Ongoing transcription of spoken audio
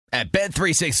At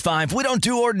Bet365, we don't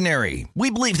do ordinary. We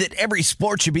believe that every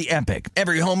sport should be epic.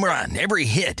 Every home run, every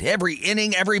hit, every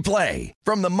inning, every play.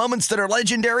 From the moments that are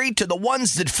legendary to the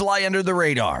ones that fly under the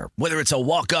radar. Whether it's a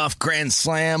walk-off grand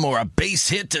slam or a base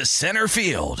hit to center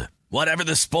field. Whatever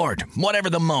the sport, whatever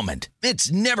the moment.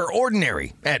 It's never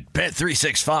ordinary at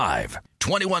Bet365.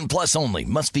 21 plus only.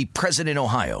 Must be present in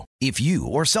Ohio. If you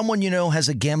or someone you know has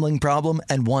a gambling problem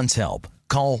and wants help,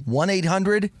 call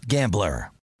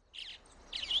 1-800-GAMBLER.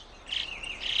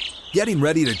 Getting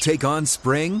ready to take on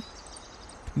spring?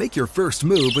 Make your first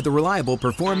move with the reliable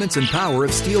performance and power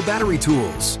of Steel battery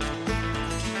tools.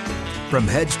 From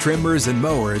hedge trimmers and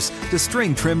mowers to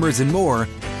string trimmers and more,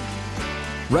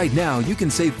 right now you can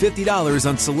save $50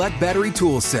 on select battery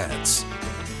tool sets.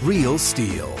 Real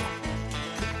Steel.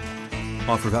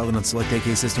 Offer valid on select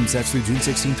AK system sets through June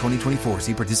 16, 2024.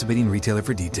 See participating retailer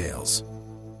for details.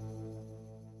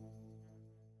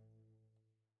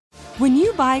 When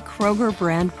you buy Kroger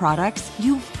brand products,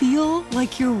 you feel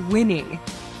like you're winning.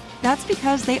 That's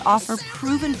because they offer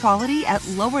proven quality at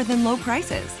lower than low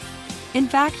prices. In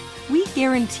fact, we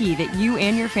guarantee that you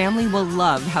and your family will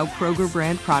love how Kroger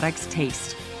brand products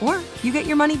taste, or you get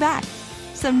your money back.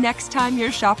 So next time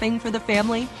you're shopping for the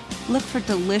family, look for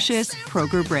delicious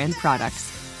Kroger brand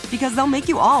products, because they'll make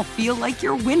you all feel like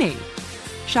you're winning.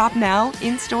 Shop now,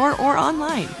 in-store, or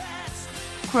online.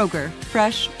 Kroger,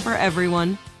 fresh for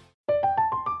everyone.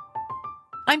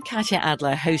 I'm Katya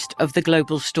Adler, host of The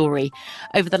Global Story.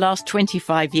 Over the last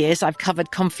 25 years, I've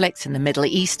covered conflicts in the Middle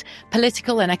East,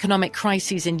 political and economic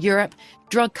crises in Europe,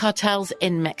 drug cartels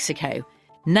in Mexico.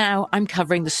 Now I'm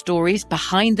covering the stories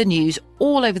behind the news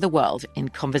all over the world in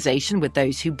conversation with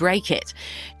those who break it.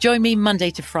 Join me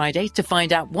Monday to Friday to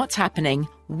find out what's happening,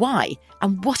 why,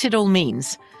 and what it all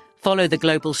means. Follow The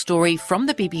Global Story from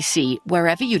the BBC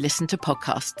wherever you listen to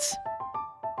podcasts.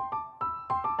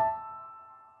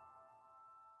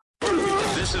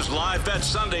 This is Live Bet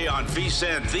Sunday on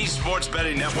VSiN, the Sports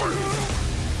Betting Network.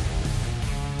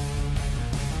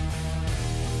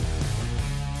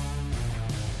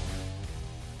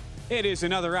 It is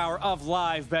another hour of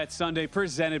Live Bet Sunday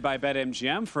presented by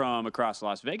BetMGM from across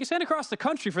Las Vegas and across the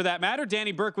country for that matter.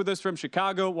 Danny Burke with us from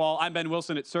Chicago, while I'm Ben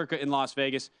Wilson at Circa in Las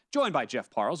Vegas, joined by Jeff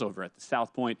Parles over at the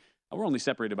South Point. We're only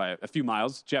separated by a few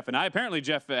miles, Jeff and I. Apparently,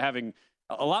 Jeff having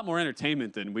a lot more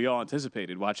entertainment than we all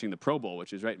anticipated watching the Pro Bowl,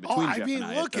 which is right in between Jeff and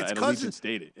I look, at Allegiant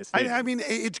Stadium. I mean,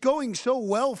 it's going so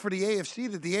well for the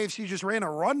AFC that the AFC just ran a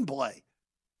run play.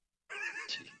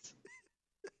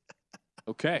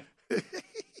 Okay.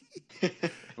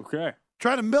 Okay.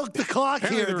 Trying to milk the clock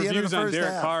here at the end of the first half. The reviews on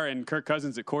Derek Carr and Kirk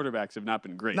Cousins at quarterbacks have not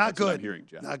been great. Not That's good. What I'm hearing,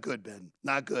 Jeff. Not good, Ben.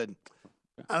 Not good.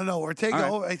 I don't know. We're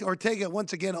taking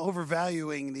once again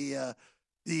overvaluing the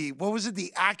what was it?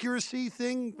 The accuracy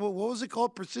thing? What was it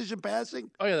called? Precision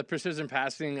passing? Oh yeah, the precision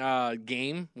passing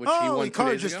game, which he won 2 days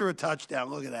Carr just ago. threw a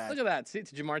touchdown. Look at that. Look at that. See,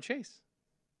 it's Jamar Chase.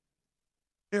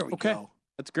 Here we go.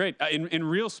 That's great. In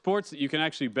real sports that you can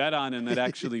actually bet on and that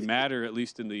actually matter, at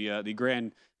least in the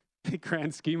grand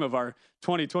scheme of our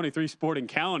 2023 sporting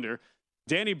calendar.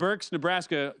 Danny Burke's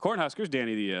Nebraska Cornhuskers.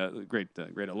 Danny, the great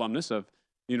alumnus of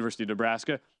the University of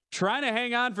Nebraska, trying to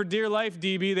hang on for dear life,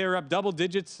 DB. They were up double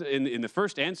digits in the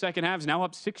first and second halves, now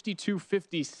up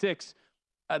 62-56.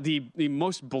 The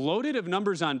most bloated of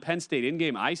numbers on Penn State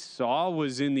in-game I saw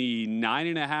was in the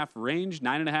 9.5 range,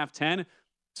 9.5, 10.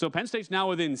 So Penn State's now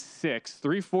within 6,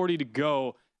 3:40 to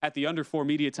go at the under 4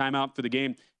 media timeout for the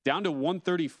game, down to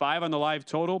 135 on the live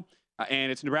total,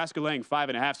 and it's Nebraska laying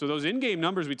 5.5. So those in-game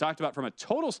numbers we talked about from a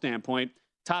total standpoint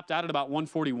topped out at about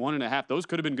 141.5. Those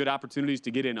could have been good opportunities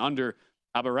to get in under.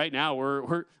 But right now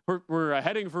we're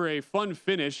heading for a fun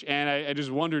finish, and I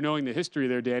just wonder, knowing the history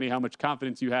there, Danny, how much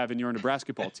confidence you have in your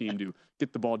Nebraska ball team to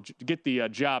get the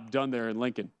job done there in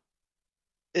Lincoln.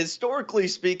 Historically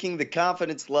speaking, the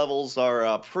confidence levels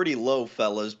are pretty low,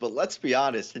 fellas. But let's be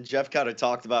honest, and Jeff kind of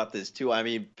talked about this too. I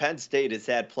mean, Penn State has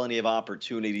had plenty of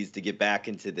opportunities to get back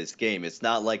into this game. It's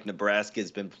not like Nebraska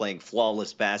has been playing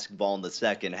flawless basketball in the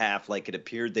second half like it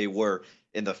appeared they were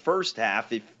in the first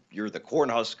half. If you're the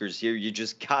Cornhuskers here, you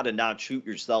just got to not shoot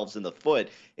yourselves in the foot,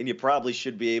 and you probably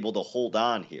should be able to hold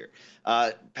on here.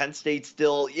 Penn State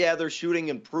still, their shooting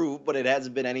improved, but it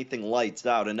hasn't been anything lights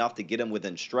out, enough to get them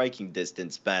within striking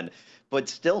distance, Ben. But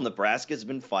still, Nebraska's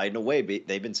been fighting away.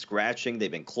 They've been scratching.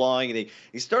 They've been clawing. They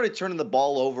started turning the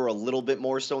ball over a little bit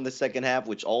more so in the second half,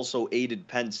 which also aided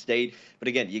Penn State. But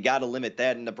again, you got to limit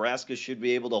that, and Nebraska should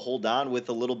be able to hold on with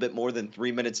a little bit more than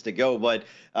 3 minutes to go. But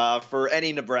for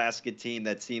any Nebraska team,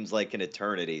 that seems like an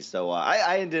eternity. So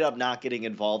I ended up not getting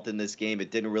involved in this game. It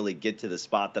didn't really get to the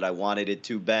spot that I wanted it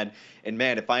to, Ben. And,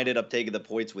 man, if I ended up taking the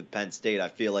points with Penn State, I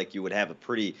feel like you would have a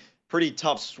pretty pretty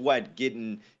tough sweat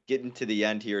getting to the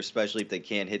end here, especially if they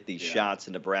can't hit these shots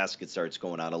and Nebraska starts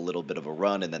going on a little bit of a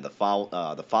run, and then the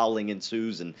fouling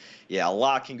ensues, and a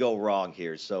lot can go wrong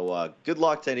here. So good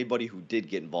luck to anybody who did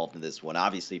get involved in this one.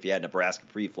 Obviously, if you had Nebraska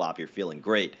pre-flop, you're feeling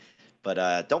great,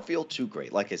 but don't feel too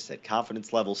great. Like I said,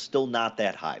 confidence level still not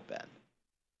that high, Ben.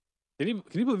 Can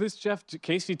you believe this, Jeff?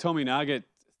 Casey Tominaga,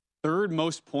 third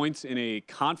most points in a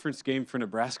conference game for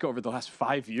Nebraska over the last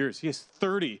 5 years. He has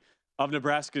 30 of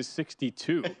Nebraska's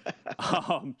 62.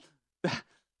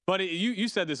 But you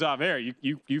said this off air.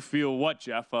 You feel what,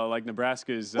 Jeff? Like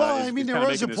Nebraska is. Well, is, I mean, is there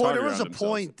was a point. There was a themselves.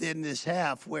 point in this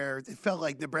half where it felt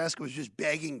like Nebraska was just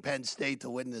begging Penn State to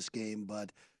win this game,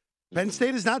 but Penn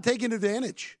State is not taking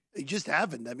advantage. They just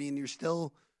haven't. I mean, you're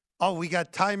still. Oh, we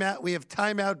got timeout. We have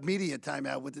media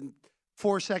timeout within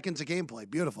 4 seconds of gameplay.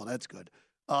 Beautiful. That's good.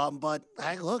 But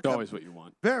hey, look, it's always what you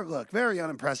want. Very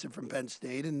unimpressive from Penn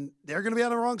State, and they're going to be on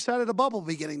the wrong side of the bubble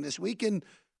beginning this week. And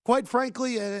quite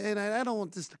frankly, and I don't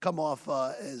want this to come off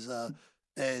as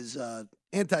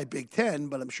anti-Big Ten,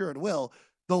 but I'm sure it will.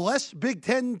 The less Big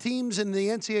Ten teams in the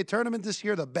NCAA tournament this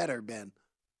year, the better, Ben.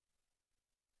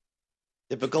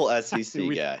 Typical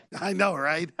SEC guy. I know,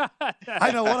 right?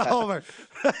 I know, what a homer.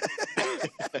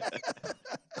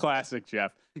 Classic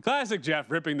Jeff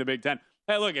ripping the Big Ten.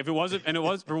 Hey, look, if it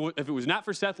was not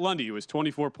for Seth Lundy, it was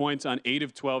 24 points on 8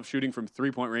 of 12 shooting from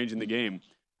three-point range in the game.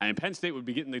 And Penn State would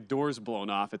be getting the doors blown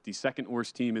off at the second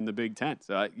worst team in the Big Ten.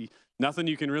 So nothing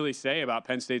you can really say about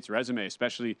Penn State's resume,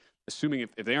 especially assuming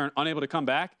if they aren't unable to come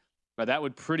back. But that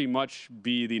would pretty much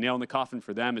be the nail in the coffin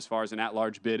for them as far as an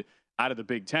at-large bid out of the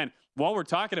Big Ten. While we're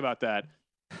talking about that,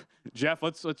 Jeff,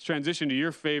 let's transition to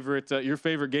your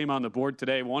favorite game on the board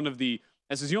today.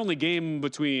 This is the only game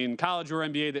between college or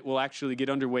NBA that will actually get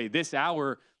underway this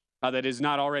hour that is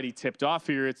not already tipped off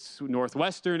here. It's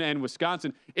Northwestern and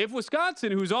Wisconsin. If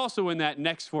Wisconsin, who's also in that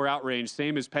next 4 out range,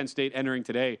 same as Penn State entering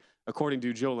today, according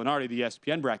to Joe Lunardi, the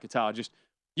ESPN bracketologist,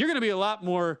 you're going to be a lot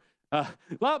more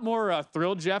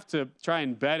thrilled, Jeff, to try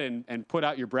and bet and put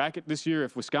out your bracket this year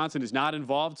if Wisconsin is not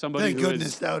involved. That would be great.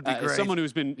 Someone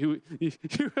who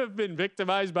you have been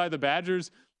victimized by the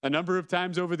Badgers a number of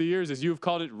times over the years, as you've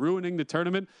called it, ruining the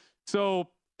tournament. So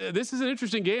this is an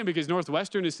interesting game because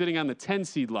Northwestern is sitting on the 10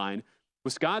 seed line.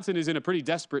 Wisconsin is in a pretty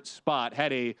desperate spot.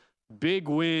 Had a big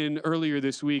win earlier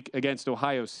this week against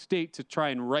Ohio State to try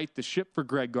and right the ship for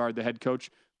Greg Gard, the head coach.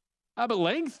 But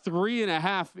laying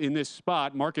 3.5 in this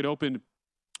spot, market opened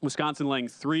Wisconsin laying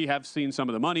 3, have seen some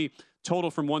of the money,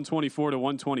 total from 124 to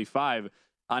 125.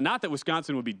 Not that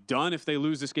Wisconsin would be done if they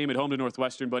lose this game at home to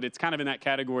Northwestern, but it's kind of in that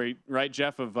category, right,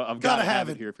 Jeff, of gotta have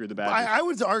it here if you're the Badgers. I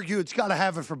would argue it's got to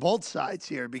have it for both sides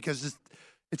here because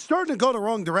it's starting to go the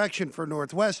wrong direction for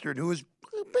Northwestern, who has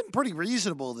been pretty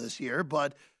reasonable this year.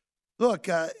 But look,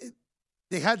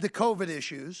 they had the COVID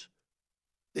issues.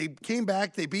 They came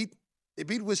back. They beat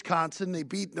Wisconsin. They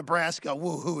beat Nebraska.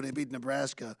 Woohoo! They beat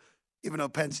Nebraska, even though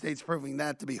Penn State's proving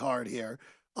that to be hard here.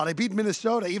 They beat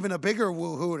Minnesota, even a bigger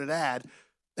woohoo to that.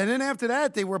 And then after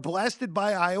that, they were blasted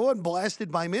by Iowa and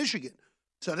blasted by Michigan.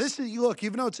 So this is, look,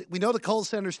 even though we know the Kohl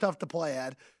Center's tough to play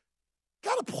at, you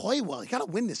got to play well. You got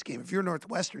to win this game if you're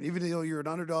Northwestern, even though you're an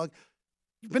underdog.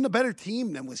 You've been a better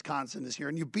team than Wisconsin this year,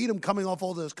 and you beat them coming off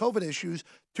all those COVID issues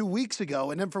 2 weeks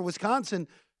ago. And then for Wisconsin,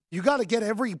 you got to get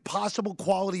every possible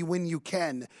quality win you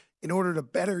can in order to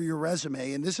better your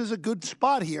resume. And this is a good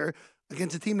spot here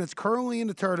against a team that's currently in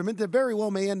the tournament that very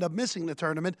well may end up missing the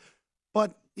tournament.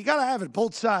 But you got to have it,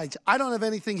 both sides. I don't have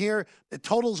anything here. The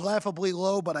total's laughably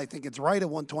low, but I think it's right at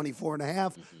 124.5.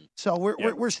 Mm-hmm. So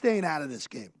we're staying out of this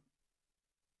game.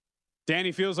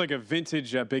 Danny, feels like a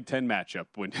vintage Big Ten matchup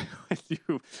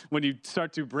when you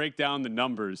start to break down the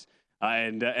numbers.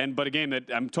 But a game that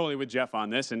I'm totally with Jeff on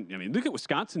this. And I mean, look at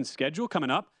Wisconsin's schedule coming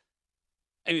up.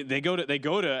 I mean, they go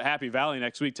to Happy Valley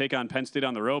next week, take on Penn State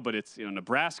on the road, but it's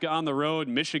Nebraska on the road,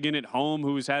 Michigan at home,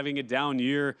 who's having a down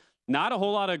year. Not a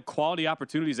whole lot of quality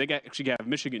opportunities. They actually have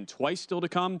Michigan twice still to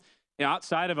come.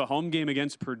 Outside of a home game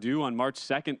against Purdue on March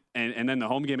 2nd and then the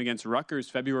home game against Rutgers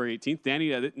February 18th,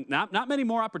 Danny, not many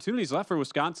more opportunities left for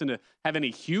Wisconsin to have any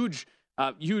huge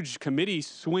committee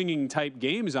swinging type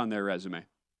games on their resume.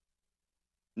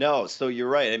 No, so you're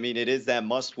right. I mean, it is that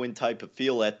must-win type of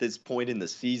feel at this point in the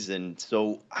season.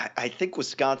 So I think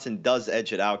Wisconsin does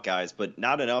edge it out, guys, but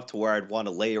not enough to where I'd want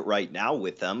to lay it right now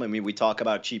with them. I mean, we talk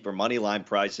about cheaper money line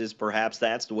prices. Perhaps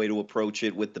that's the way to approach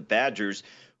it with the Badgers,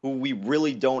 who we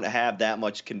really don't have that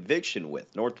much conviction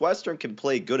with. Northwestern can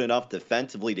play good enough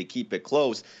defensively to keep it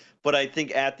close, but I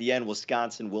think at the end,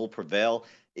 Wisconsin will prevail.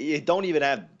 You don't even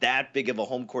have that big of a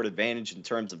home court advantage in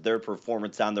terms of their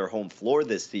performance on their home floor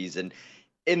this season.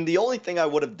 And the only thing I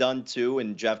would have done too,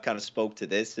 and Jeff kind of spoke to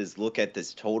this, is look at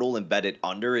this total and bet it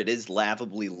under. It is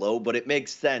laughably low, but it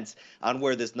makes sense on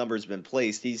where this number's been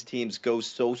placed. These teams go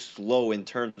so slow in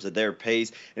terms of their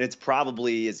pace, and it's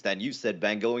probably, as then you said,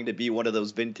 Ben, going to be one of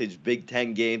those vintage Big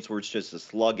Ten games where it's just a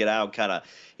slug it out, kind of,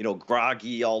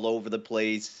 groggy all over the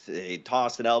place,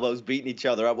 tossing elbows, beating each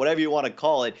other up, whatever you want to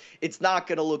call it. It's not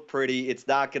going to look pretty. It's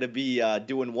not going to be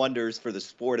doing wonders for the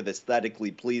sport of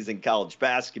aesthetically pleasing college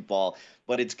basketball,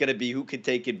 but it's going to be who can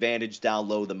take advantage down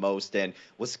low the most. And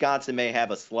Wisconsin may have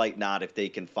a slight nod if they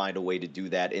can find a way to do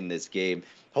that in this game.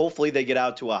 Hopefully they get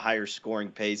out to a higher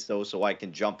scoring pace, though, so I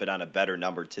can jump it on a better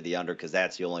number to the under, because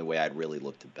that's the only way I'd really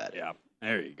look to bet. Yeah,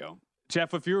 there you go.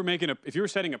 Jeff, if you were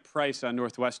setting a price on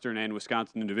Northwestern and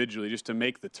Wisconsin individually just to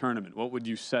make the tournament, what would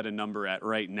you set a number at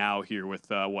right now here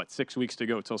with 6 weeks to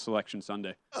go till Selection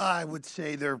Sunday? I would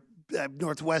say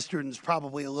Northwestern's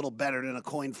probably a little better than a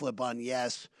coin flip on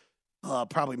yes,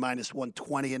 probably minus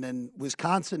 120, and then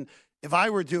Wisconsin. If I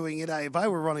were doing it, if I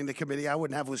were running the committee, I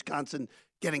wouldn't have Wisconsin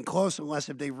getting close unless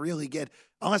if they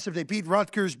beat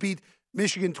Rutgers, beat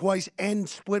Michigan twice, and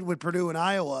split with Purdue and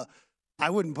Iowa. I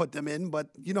wouldn't put them in, but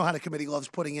you know how the committee loves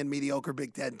putting in mediocre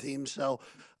Big Ten teams. So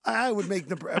I would make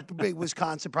the big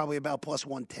Wisconsin probably about plus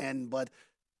 110, but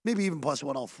maybe even plus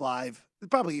 105. It's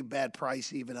probably a bad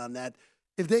price even on that.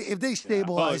 If they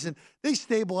stabilize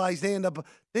they end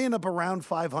up around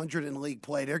 500 in league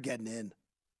play. They're getting in.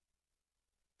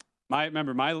 My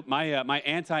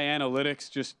anti-analytics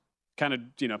just kind of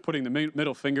putting the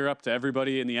middle finger up to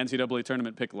everybody in the NCAA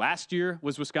tournament pick last year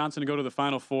was Wisconsin to go to the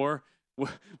Final Four.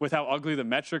 With how ugly the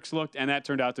metrics looked, and that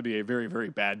turned out to be a very, very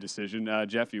bad decision.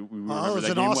 Jeff, we remember it was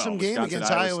that an game awesome game Wisconsin,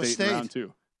 against Iowa State. Round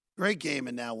 2. Great game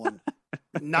in that one.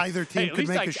 Neither team could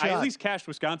make a shot. I at least cashed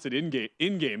Wisconsin in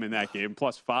game in that game,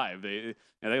 +5.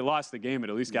 They lost the game,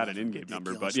 but at least got an in-game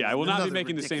number. But yeah, I will not be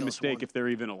making the same mistake if they're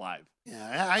even alive.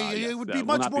 Yeah, it would be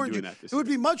much more. It would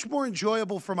be much more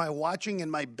enjoyable for my watching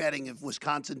and my betting if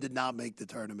Wisconsin did not make the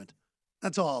tournament.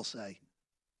 That's all I'll say.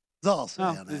 That's all I'll say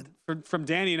on that. From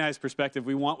Danny and I's perspective,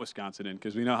 we want Wisconsin in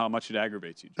because we know how much it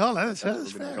aggravates you. Oh, that's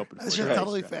fair. That's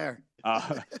totally fair.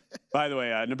 By the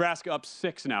way, Nebraska up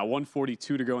 6 now,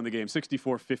 142 to go in the game,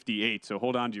 64-58. So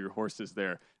hold on to your horses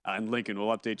there. And Lincoln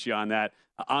will update you on that.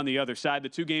 On the other side, the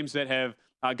two games that have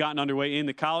gotten underway in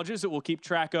the colleges that we'll keep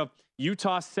track of.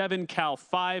 Utah 7, Cal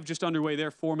 5, just underway there,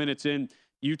 4 minutes in.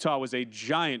 Utah was a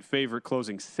giant favorite,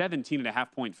 closing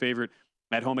 17.5-point favorite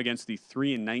at home against the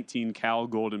 3-19 Cal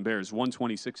Golden Bears,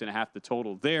 126.5 the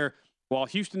total there. While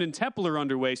Houston and Temple are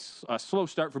underway, a slow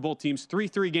start for both teams,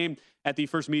 3-3 game at the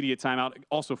first media timeout,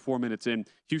 also 4 minutes in.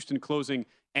 Houston closing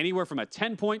anywhere from a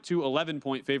 10-point to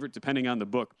 11-point favorite, depending on the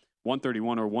book.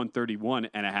 131 or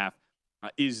 131.5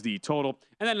 is the total.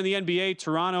 And then in the NBA,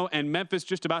 Toronto and Memphis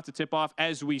just about to tip off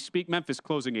as we speak. Memphis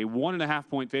closing a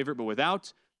 1.5-point favorite, but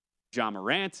without Ja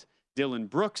Morant, Dylan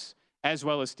Brooks, as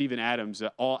well as Steven Adams,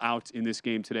 all out in this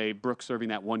game today. Brooks serving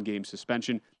that 1-game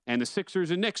suspension. And the Sixers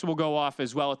and Knicks will go off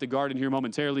as well at the Garden here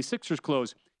momentarily. Sixers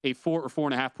close a 4 or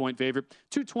 4.5-point favorite.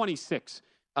 226,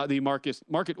 the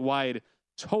market-wide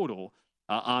total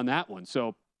on that one.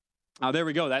 So there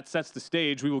we go. That sets the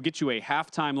stage. We will get you a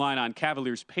halftime line on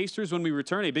Cavaliers-Pacers when we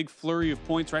return. A big flurry of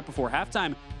points right before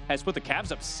halftime has put the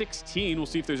Cavs up 16. We'll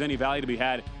see if there's any value to be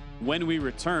had when we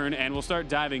return. And we'll start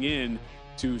diving in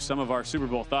to some of our Super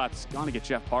Bowl thoughts. Going to get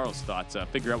Jeff Parles' thoughts,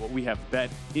 figure out what we have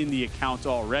bet in the account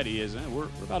already. We're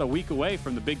about a week away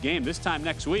from the big game. This time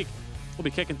next week, we'll be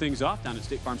kicking things off down at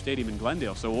State Farm Stadium in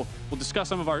Glendale. So we'll discuss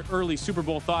some of our early Super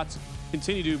Bowl thoughts,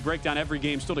 continue to break down every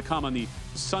game still to come on the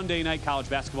Sunday night college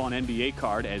basketball and NBA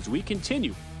card as we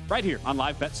continue right here on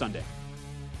Live Bet Sunday.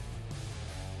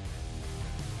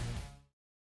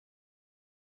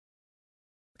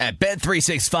 At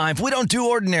Bet365, we don't do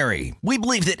ordinary. We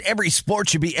believe that every sport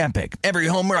should be epic. Every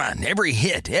home run, every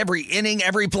hit, every inning,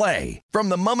 every play. From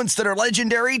the moments that are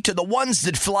legendary to the ones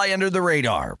that fly under the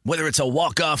radar. Whether it's a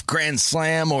walk-off grand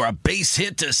slam or a base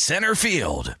hit to center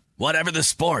field. Whatever the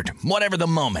sport, whatever the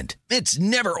moment. It's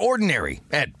never ordinary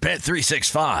at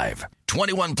Bet365.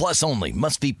 21 plus only.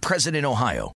 Must be present in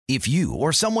Ohio. If you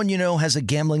or someone you know has a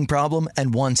gambling problem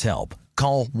and wants help,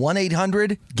 call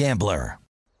 1-800-GAMBLER.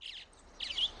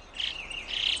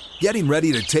 Getting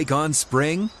ready to take on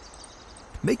spring?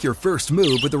 Make your first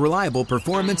move with the reliable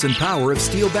performance and power of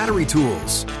Steel battery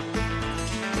tools.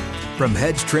 From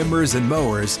hedge trimmers and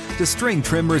mowers to string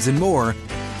trimmers and more,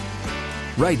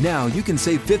 right now you can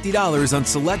save $50 on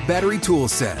select battery tool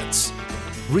sets.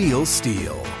 Real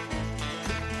Steel.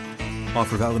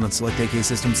 Offer valid on select AK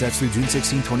system sets through June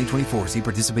 16, 2024. See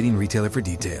participating retailer for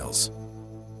details.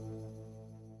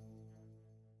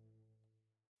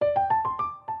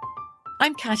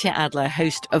 I'm Katya Adler,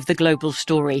 host of The Global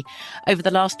Story. Over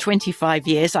the last 25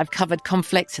 years, I've covered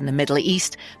conflicts in the Middle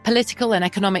East, political and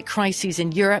economic crises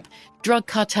in Europe, drug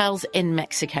cartels in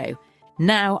Mexico.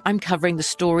 Now I'm covering the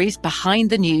stories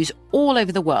behind the news all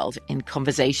over the world in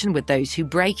conversation with those who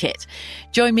break it.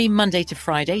 Join me Monday to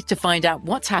Friday to find out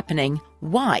what's happening,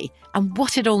 why, and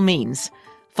what it all means.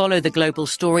 Follow The Global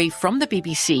Story from the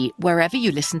BBC wherever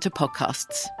you listen to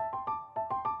podcasts.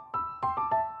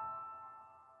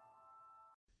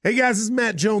 Hey guys, this is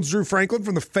Matt Jones, Drew Franklin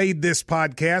from the Fade This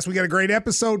podcast. We got a great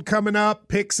episode coming up,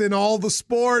 picks in all the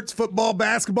sports, football,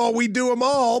 basketball, we do them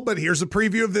all, but here's a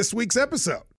preview of this week's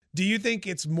episode. Do you think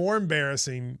it's more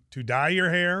embarrassing to dye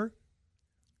your hair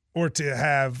or to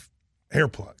have hair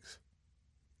plugs?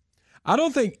 I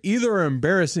don't think either are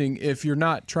embarrassing if you're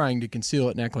not trying to conceal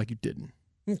it and act like you didn't.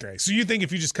 Okay, so you think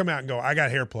if you just come out and go, I got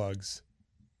hair plugs.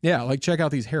 Yeah, like check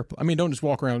out these hair plugs. I mean, don't just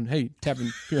walk around, hey,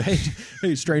 tapping,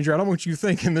 hey, stranger, I don't want you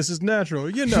thinking this is natural,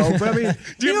 but I mean.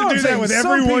 Do you have to do that with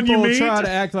everyone you meet? Some people try to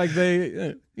act like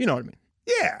they, you know what I mean.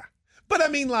 Yeah, but I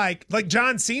mean like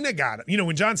John Cena got it.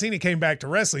 When John Cena came back to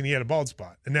wrestling, he had a bald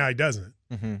spot, and now he doesn't.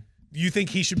 Mm-hmm. Do you think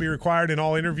he should be required in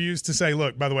all interviews to say,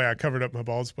 look, by the way, I covered up my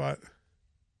bald spot?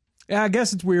 Yeah, I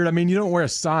guess it's weird. I mean, you don't wear a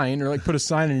sign or put a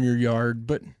sign in your yard,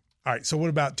 but. All right, so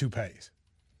what about toupees?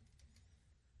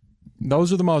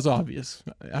 Those are the most obvious.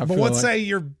 But let's say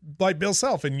you're like Bill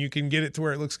Self and you can get it to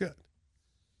where it looks good.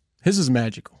 His is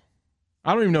magical.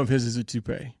 I don't even know if his is a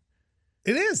toupee.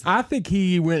 It is. I think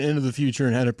he went into the future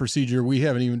and had a procedure we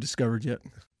haven't even discovered yet.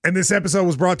 And this episode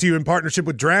was brought to you in partnership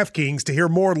with DraftKings. To hear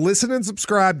more, listen and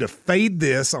subscribe to Fade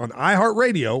This on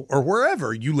iHeartRadio or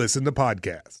wherever you listen to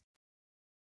podcasts.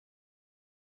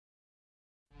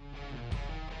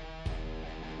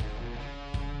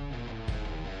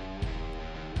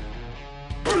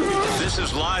 This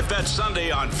is Live Bet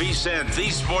Sunday on VSiN, the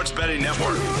Sports Betting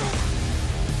Network.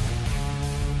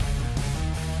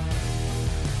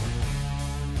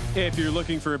 If you're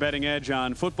looking for a betting edge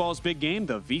on football's big game,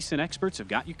 the VSiN experts have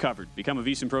got you covered. Become a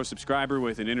VSiN Pro subscriber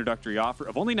with an introductory offer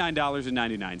of only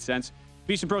 $9.99.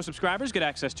 VSiN Pro subscribers get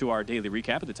access to our daily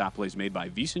recap of the top plays made by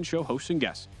VSiN show hosts and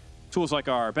guests. Tools like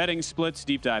our betting splits,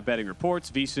 deep dive betting reports,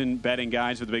 VSiN betting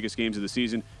guides for the biggest games of the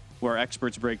season, where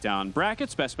experts break down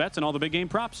brackets, best bets, and all the big game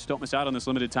props. Don't miss out on this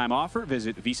limited time offer.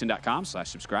 Visit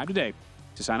VSiN.com/subscribe today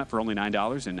to sign up for only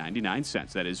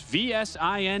 $9.99. That is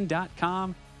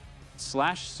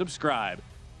VSIN.com/subscribe.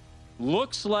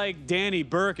 Looks like Danny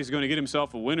Burke is going to get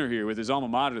himself a winner here with his alma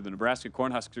mater, the Nebraska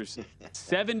Cornhuskers.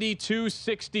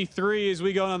 72-63 as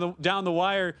we go down the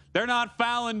wire. They're not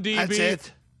fouling, DB. That's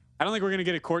it. I don't think we're going to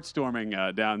get a court storming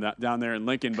down there in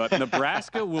Lincoln, but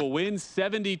Nebraska will win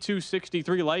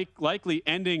 72-63, likely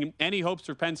ending any hopes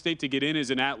for Penn State to get in as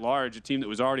an at-large, a team that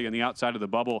was already on the outside of the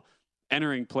bubble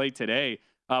entering play today.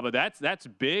 But that's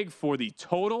big for the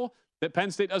total that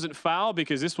Penn State doesn't foul,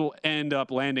 because this will end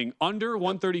up landing under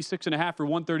 136.5 or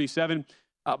 137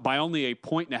 by only a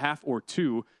 1.5 or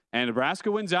 2. And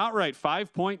Nebraska wins outright,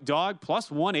 5-point dog,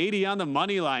 plus 180 on the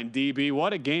money line, DB.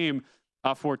 What a game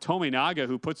for Tominaga,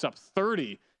 who puts up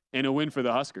 30 in a win for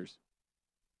the Huskers.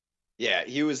 Yeah,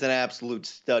 he was an absolute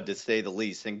stud, to say the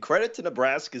least. And credit to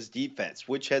Nebraska's defense,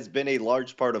 which has been a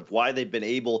large part of why they've been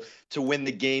able to win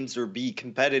the games or be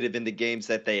competitive in the games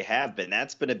that they have been.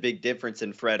 That's been a big difference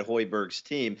in Fred Hoiberg's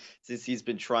team since he's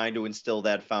been trying to instill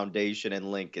that foundation in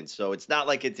Lincoln. So it's not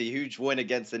like it's a huge win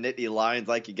against the Nittany Lions,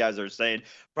 like you guys are saying.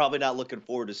 Probably not looking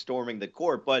forward to storming the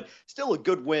court, but still a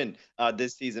good win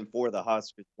this season for the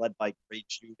Huskers, led by great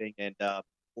shooting and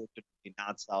fortunately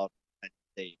not solid.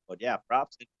 But yeah,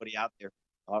 props to anybody out there.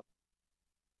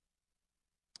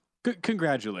 Good,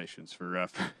 congratulations for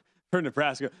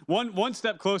Nebraska. One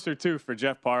step closer too for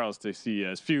Jeff Parles to see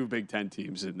as few Big Ten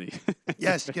teams in the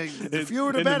yes, the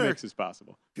fewer the better. The mix as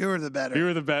possible. Fewer the better.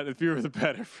 Fewer the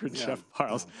better for Jeff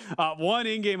Parles. One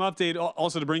in-game update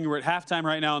also to bring you. We're at halftime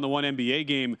right now in the one NBA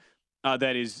game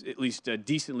that is at least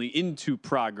decently into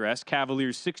progress.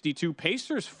 Cavaliers 62,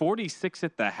 Pacers 46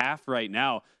 at the half right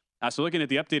now. So looking at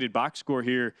the updated box score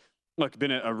here, look, been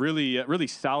a really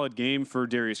solid game for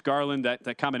Darius Garland.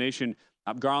 That combination,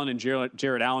 Garland and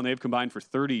Jared Allen, they've combined for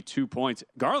 32 points.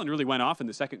 Garland really went off in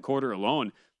the second quarter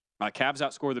alone. Cavs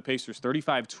outscored the Pacers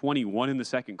 35-21 in the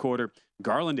second quarter.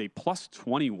 Garland a plus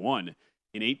 21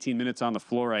 in 18 minutes on the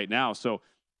floor right now. So,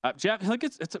 Jeff,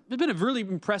 it's been a really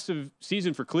impressive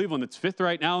season for Cleveland. It's fifth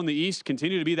right now in the East.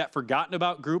 Continue to be that forgotten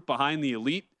about group behind the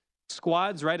elite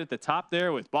squads right at the top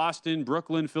there with Boston,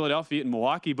 Brooklyn, Philadelphia, and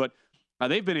Milwaukee. But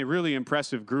they've been a really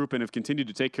impressive group and have continued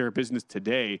to take care of business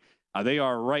today. They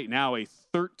are right now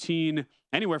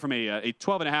anywhere from a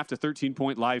 12.5 to 13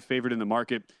 point live favorite in the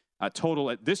market.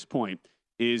 Total at this point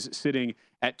is sitting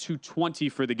at 220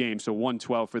 for the game, so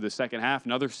 112 for the second half.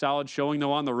 Another solid showing,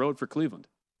 though, on the road for Cleveland.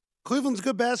 Cleveland's a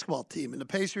good basketball team, and the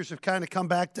Pacers have kind of come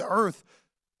back to earth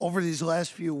over these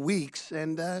last few weeks.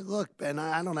 And look, Ben,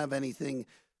 I don't have anything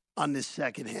on this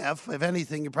second half. If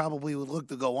anything, you probably would look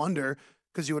to go under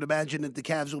because you would imagine that the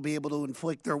Cavs will be able to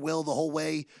inflict their will the whole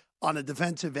way on a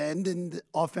defensive end. And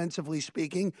offensively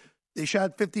speaking, they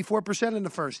shot 54% in the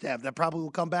first half. That probably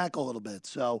will come back a little bit.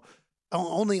 So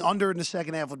only under in the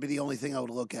second half would be the only thing I would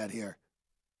look at here.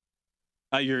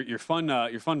 Your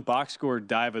fun box score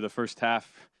dive of the first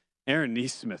half. Aaron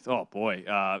Nesmith, oh boy,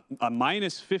 a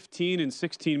minus 15 in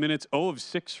 16 minutes, 0 of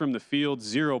 6 from the field,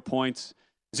 0 points,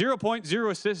 0 points,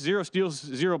 0 assists, 0 steals,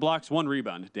 0 blocks, 1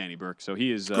 rebound. Danny Burke, so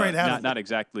he is not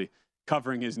exactly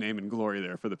covering his name in glory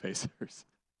there for the Pacers.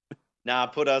 Nah,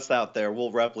 put us out there.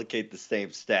 We'll replicate the same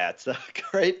stats.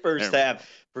 Great first half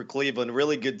for Cleveland.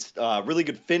 Really good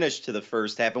finish to the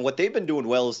first half. And what they've been doing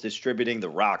well is distributing the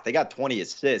rock. They got 20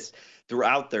 assists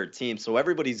throughout their team. So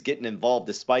everybody's getting involved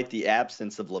despite the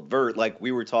absence of LeVert, like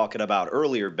we were talking about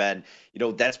earlier, Ben. You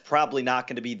know, that's probably not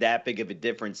going to be that big of a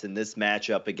difference in this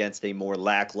matchup against a more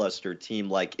lackluster team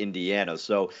like Indiana.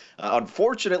 So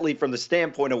unfortunately, from the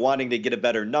standpoint of wanting to get a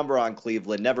better number on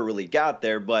Cleveland, never really got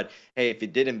there. But hey, if you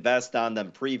did invest on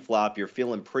them pre-flop, you're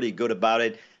feeling pretty good about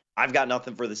it. I've got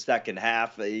nothing for the second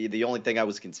half. The only thing I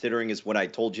was considering is when I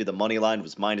told you the money line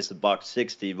was minus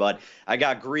 $1.60, but I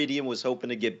got greedy and was hoping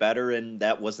to get better, and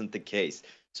that wasn't the case.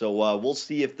 So we'll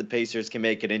see if the Pacers can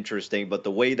make it interesting. But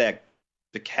the way that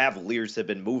the Cavaliers have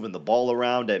been moving the ball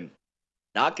around and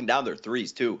knocking down their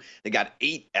threes, too. They got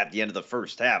 8 at the end of the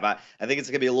first half. I think it's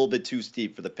going to be a little bit too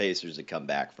steep for the Pacers to come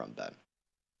back from that.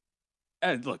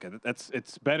 And look,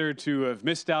 it's better to have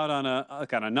missed out on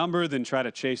a number than try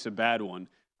to chase a bad one.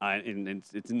 And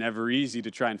it's never easy to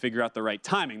try and figure out the right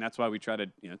timing. That's why we try to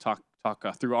talk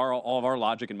through all of our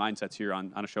logic and mindsets here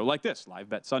on a show like this, Live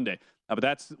Bet Sunday. But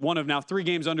that's one of now 3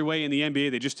 games underway in the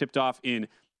NBA. They just tipped off in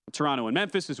Toronto and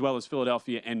Memphis, as well as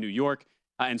Philadelphia and New York.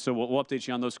 And so we'll update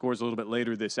you on those scores a little bit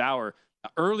later this hour.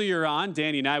 Earlier on,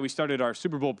 Danny and I, we started our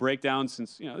Super Bowl breakdown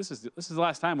since this is the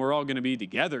last time we're all going to be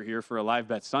together here for a Live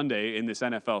Bet Sunday in this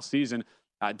NFL season.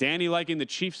 Danny liking the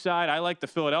Chiefs side. I like the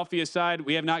Philadelphia side.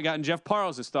 We have not gotten Jeff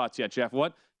Parles' thoughts yet. Jeff,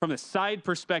 what, from the side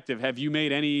perspective, have you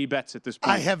made any bets at this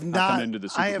point? I have not. Into the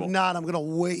Super Bowl? I have not. I'm going to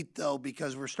wait, though,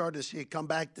 because we're starting to see it come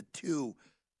back to 2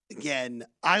 again.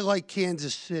 I like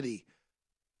Kansas City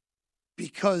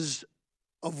because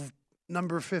of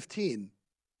number 15,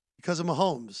 because of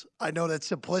Mahomes. I know that's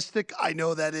simplistic. I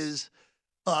know that is.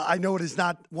 I know it is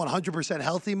not 100%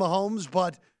 healthy Mahomes,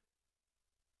 but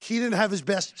he didn't have his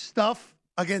best stuff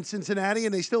against Cincinnati,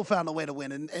 and they still found a way to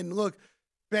win. And look,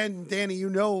 Ben, Danny,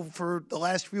 for the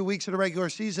last few weeks of the regular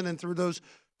season and through those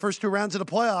first 2 rounds of the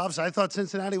playoffs, I thought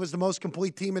Cincinnati was the most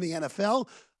complete team in the NFL.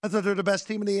 I thought they're the best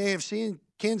team in the AFC, and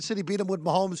Kansas City beat them with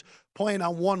Mahomes playing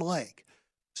on one leg.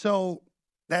 So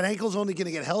that ankle's only going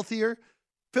to get healthier.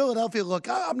 Philadelphia, look,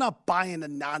 I'm not buying the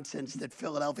nonsense that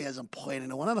Philadelphia hasn't played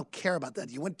anyone. I don't care about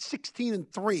that. You went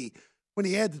 16-3 when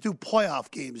you had the 2 playoff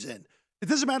games in. It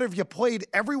doesn't matter if you played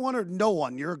everyone or no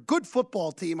one. You're a good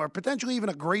football team or potentially even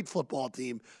a great football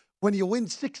team when you win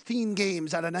 16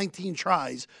 games out of 19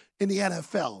 tries in the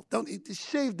NFL. Don't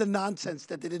save the nonsense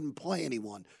that they didn't play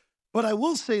anyone. But I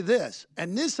will say this,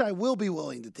 and this I will be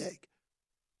willing to take.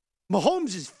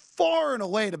 Mahomes is far and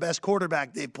away the best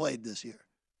quarterback they've played this year.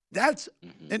 That's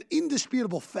an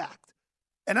indisputable fact.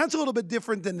 And that's a little bit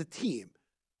different than the team.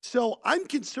 So I'm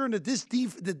concerned that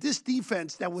this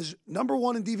defense that was number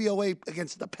 1 in DVOA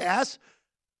against the pass,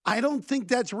 I don't think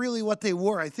that's really what they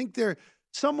were. I think they're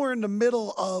somewhere in the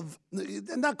middle of,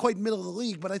 not quite middle of the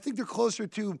league, but I think they're closer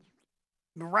to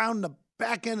around the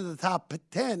back end of the top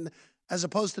 10 as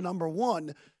opposed to number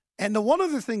 1. And the one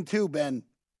other thing too, Ben,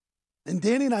 and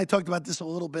Danny and I talked about this a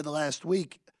little bit last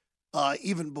week,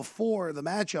 even before the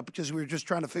matchup, because we were just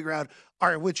trying to figure out, all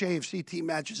right, which AFC team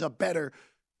matches up better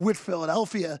with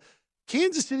Philadelphia.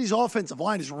 Kansas City's offensive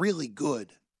line is really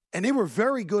good, and they were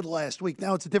very good last week.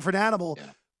 Now it's a different animal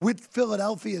with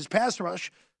Philadelphia's pass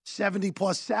rush,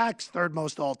 70-plus sacks, 3rd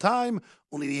most all time.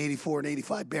 Only the 84 and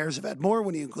 85 Bears have had more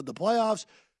when you include the playoffs.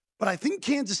 But I think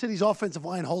Kansas City's offensive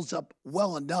line holds up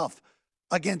well enough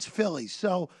against Philly.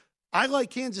 So I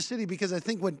like Kansas City because I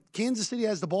think when Kansas City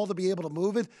has the ball to be able to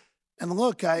move it, and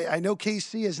look, I know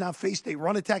KC has not faced a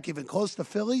run attack even close to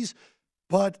Philly's,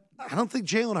 but I don't think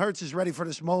Jalen Hurts is ready for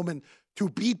this moment to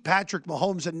beat Patrick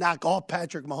Mahomes and knock off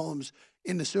Patrick Mahomes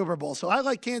in the Super Bowl. So I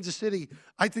like Kansas City.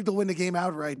 I think they'll win the game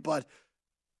outright, but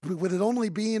with it only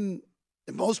being,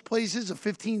 in most places, a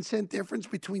 15-cent difference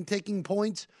between taking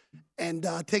points and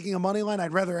taking a money line,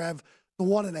 I'd rather have the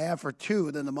 1.5 or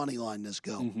 2 than the money line this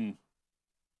go. Mm-hmm.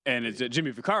 And it's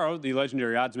Jimmy Vaccaro, the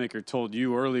legendary oddsmaker, told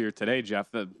you earlier today, Jeff,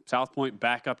 that South Point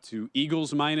back up to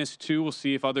Eagles -2. We'll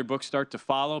see if other books start to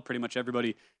follow. Pretty much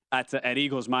everybody at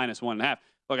Eagles -1.5.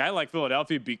 Look, I like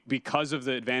Philadelphia because of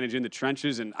the advantage in the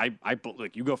trenches. And I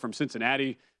look, you go from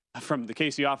Cincinnati, from the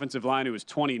KC offensive line, who was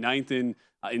 29th in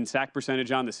sack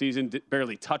percentage on the season,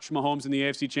 barely touched Mahomes in the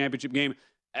AFC Championship game.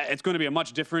 It's going to be a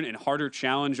much different and harder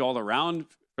challenge all around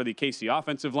for the KC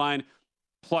offensive line.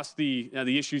 Plus the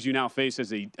issues you now face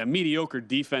as a mediocre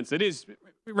defense that is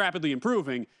rapidly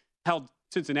improving, held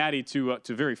Cincinnati to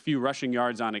very few rushing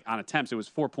yards on attempts. It was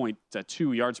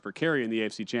 4.2 yards per carry in the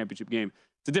AFC Championship game.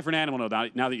 It's a different animal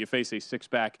now that you face a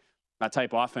six-back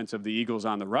type offense of the Eagles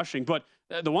on the rushing. But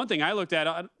the one thing I looked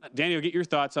at, Danny, I'll get your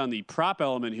thoughts on the prop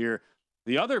element here.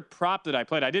 The other prop that I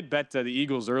played, I did bet the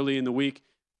Eagles early in the week,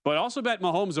 but also bet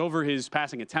Mahomes over his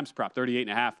passing attempts prop,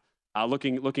 38.5.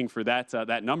 Looking for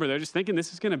that number. They're just thinking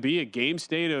this is going to be a game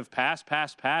state of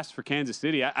pass for Kansas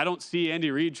City. I don't see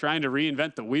Andy Reid trying to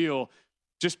reinvent the wheel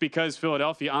just because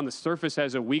Philadelphia on the surface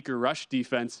has a weaker rush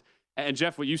defense. And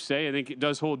Jeff, what you say, I think it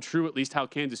does hold true, at least how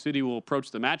Kansas City will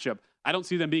approach the matchup. I don't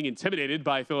see them being intimidated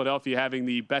by Philadelphia having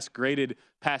the best graded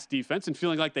pass defense and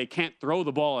feeling like they can't throw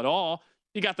the ball at all.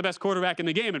 You got the best quarterback in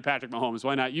the game in Patrick Mahomes.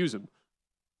 Why not use him?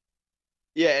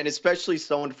 Yeah, and especially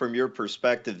someone from your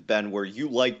perspective, Ben, where you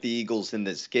like the Eagles in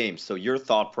this game. So your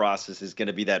thought process is going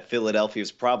to be that Philadelphia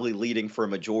is probably leading for a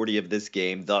majority of this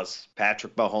game. Thus,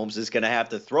 Patrick Mahomes is going to have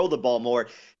to throw the ball more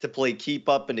to play keep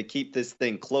up and to keep this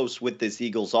thing close with this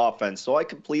Eagles offense. So I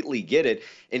completely get it.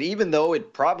 And even though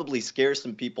it probably scares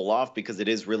some people off because it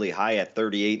is really high at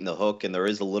 38 in the hook and there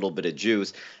is a little bit of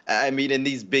juice, I mean, in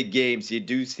these big games, you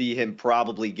do see him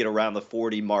probably get around the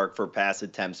 40 mark for pass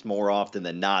attempts more often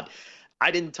than not. I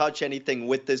didn't touch anything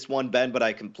with this one, Ben, but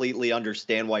I completely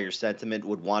understand why your sentiment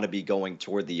would want to be going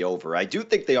toward the over. I do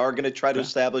think they are going to try to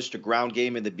establish the ground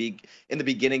game in the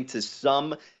beginning to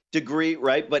some degree,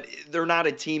 right? But they're not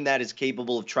a team that is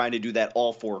capable of trying to do that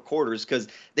all 4 quarters because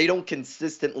they don't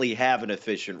consistently have an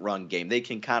efficient run game. They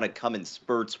can kind of come in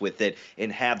spurts with it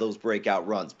and have those breakout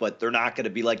runs, but they're not going to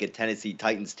be like a Tennessee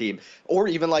Titans team or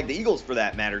even like the Eagles for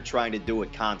that matter, trying to do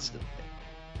it constantly.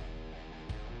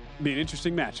 Be an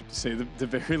interesting matchup, to say the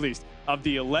very least. Of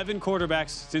the 11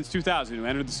 quarterbacks since 2000 who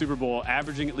entered the Super Bowl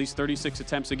averaging at least 36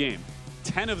 attempts a game,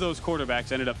 10 of those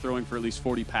quarterbacks ended up throwing for at least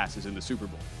 40 passes in the Super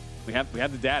Bowl. We have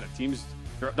the data. Teams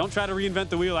don't try to reinvent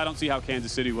the wheel. I don't see how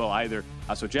Kansas City will either.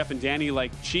 So Jeff and Danny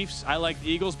like Chiefs. I like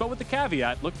the Eagles, but with the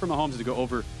caveat, look for Mahomes to go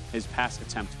over his pass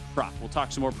attempt prop. We'll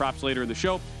talk some more props later in the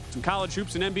show. Some college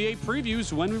hoops and NBA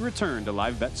previews when we return to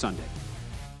Live Bet Sunday.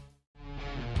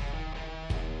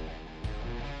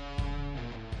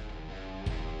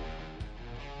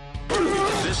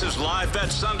 This is Live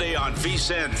Bet Sunday on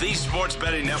VSiN, the Sports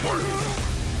Betting Network.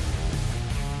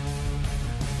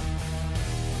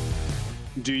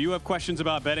 Do you have questions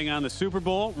about betting on the Super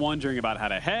Bowl, wondering about how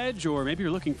to hedge, or maybe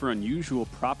you're looking for unusual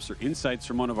props or insights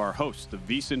from one of our hosts? The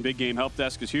VSiN Big Game Help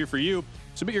Desk is here for you.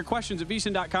 Submit your questions at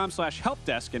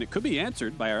vsin.com/helpdesk, and it could be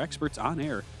answered by our experts on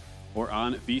air or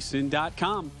on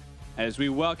vsin.com. As we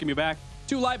welcome you back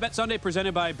to Live Bet Sunday,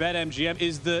 presented by BetMGM.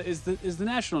 Is the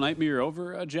national nightmare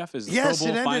over, Jeff? Is the Pro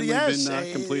Bowl finally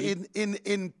been completed?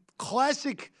 In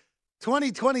classic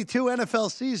 2022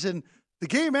 NFL season, the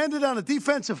game ended on a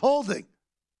defensive holding.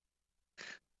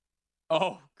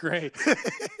 Oh, great.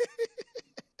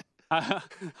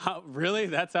 Really?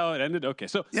 That's how it ended? Okay.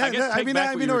 So yeah, I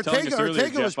mean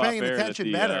Ortega was paying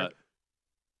attention better.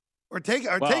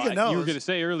 Ortega knows. You were going to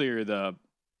say earlier the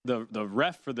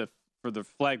ref for the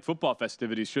flag football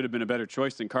festivities should have been a better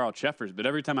choice than Carl Cheffers, but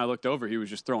every time I looked over, he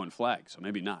was just throwing flags, so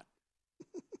maybe not.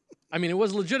 I mean, it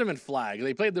was a legitimate flag.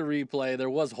 They played the replay. There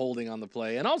was holding on the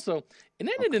play. And also, it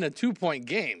ended in a 2-point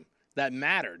game that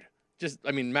mattered.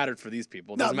 Mattered for these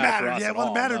people. It doesn't matter for us at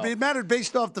all. It mattered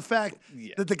based off the fact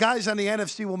that the guys on the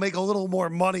NFC will make a little more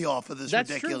money off of this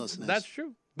ridiculousness. That's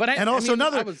true. But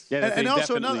another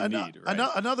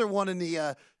one in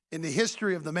the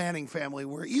history of the Manning family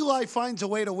where Eli finds a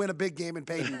way to win a big game and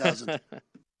Peyton doesn't.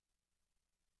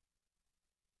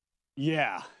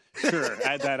 Yeah, sure.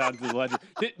 Add that onto the ledger.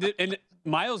 And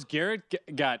Myles Garrett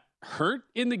got hurt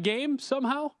in the game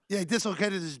somehow? Yeah, he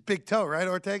dislocated his big toe, right,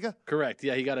 Ortega? Correct.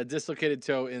 Yeah, he got a dislocated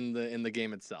toe in the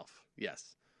game itself.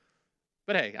 Yes.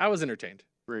 But hey, I was entertained.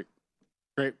 Great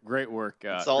work.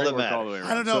 It's all that matters. All the way around.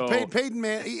 I don't know. So, Peyton,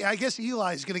 man, I guess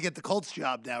Eli's going to get the Colts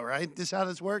job now, right? This how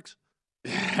this works?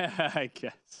 I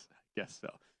guess so.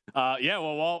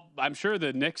 Well, I'm sure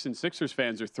the Knicks and Sixers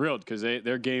fans are thrilled because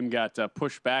their game got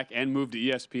pushed back and moved to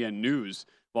ESPN News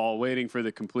while waiting for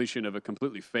the completion of a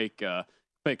completely fake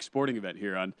fake sporting event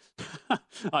here on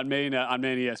on main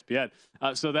ESPN.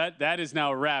 So that is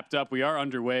now wrapped up. We are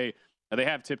underway. They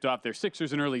have tipped off their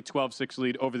Sixers an early 12-6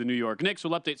 lead over the New York Knicks.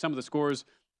 We'll update some of the scores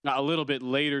a little bit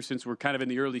later, since we're kind of in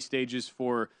the early stages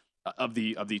for of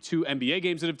the two NBA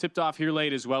games that have tipped off here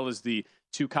late, as well as the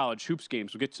two college hoops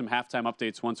games. We'll get some halftime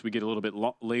updates once we get a little bit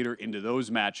later into those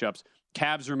matchups.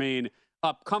 Cavs remain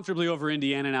up comfortably over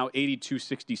Indiana now,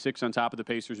 82-66 on top of the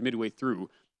Pacers midway through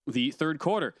the third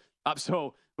quarter.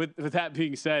 So with that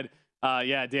being said,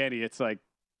 yeah, Danny, it's like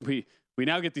we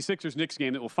now get the Sixers-Knicks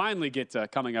game that will finally get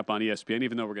coming up on ESPN,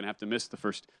 even though we're going to have to miss the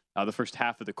first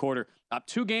half of the quarter.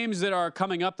 Two games that are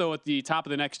coming up, though, at the top of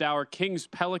the next hour: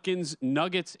 Kings-Pelicans,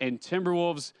 Nuggets, and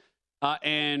Timberwolves.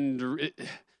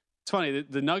 It's funny,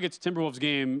 the Nuggets-Timberwolves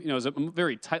game, is a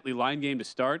very tightly lined game to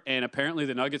start, and apparently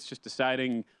the Nuggets just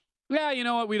deciding, yeah, you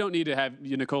know what, we don't need to have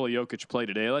Nikola Jokic play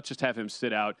today. Let's just have him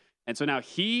sit out. And so now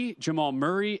he, Jamal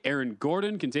Murray, Aaron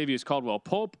Gordon, Kentavious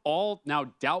Caldwell-Pope, all now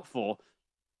doubtful.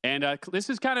 And this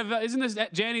is kind of, isn't this,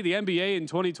 Janny, the NBA in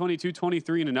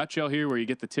 2022-23 in a nutshell here, where you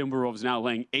get the Timberwolves now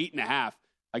laying 8.5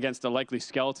 against a likely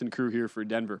skeleton crew here for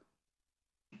Denver?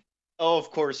 Oh,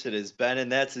 of course it is, Ben,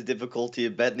 and that's the difficulty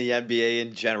of betting the NBA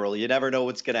in general. You never know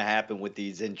what's going to happen with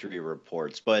these injury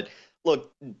reports. But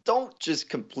look, don't just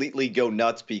completely go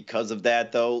nuts because of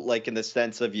that, though, like in the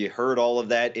sense of you heard all of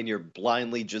that and you're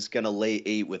blindly just going to lay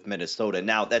 8 with Minnesota.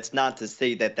 Now, that's not to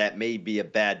say that that may be a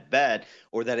bad bet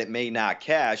or that it may not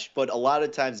cash, but a lot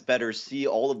of times bettors see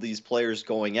all of these players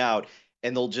going out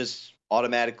and they'll just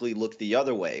automatically look the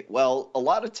other way. Well, a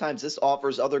lot of times this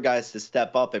offers other guys to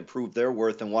step up and prove their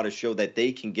worth and want to show that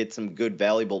they can get some good,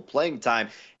 valuable playing time.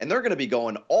 And they're going to be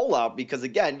going all out because,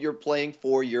 again, you're playing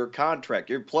for your contract.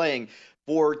 You're playing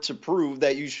to prove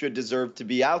that you should deserve to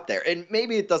be out there. And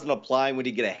maybe it doesn't apply when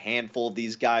you get a handful of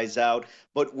these guys out,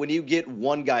 but when you get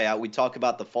one guy out, we talk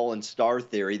about the fallen star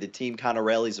theory, the team kind of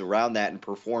rallies around that and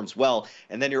performs well,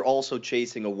 and then you're also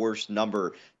chasing a worse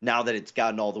number now that it's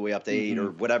gotten all the way up to 8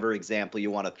 or whatever example you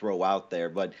want to throw out there.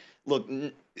 But look,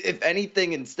 if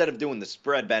anything, instead of doing the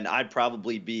spread, Ben, I'd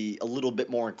probably be a little bit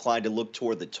more inclined to look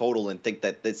toward the total and think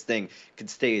that this thing could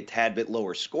stay a tad bit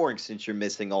lower scoring since you're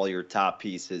missing all your top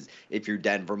pieces if you're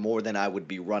Denver, more than I would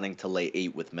be running to lay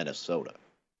 8 with Minnesota.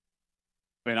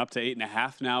 And up to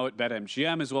 8.5 now at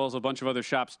BetMGM, as well as a bunch of other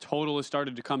shops. Total has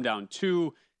started to come down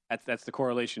too. That's the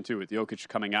correlation too with Jokic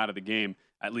coming out of the game.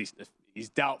 At least he's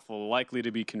doubtful, likely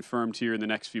to be confirmed here in the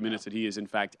next few minutes that he is in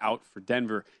fact out for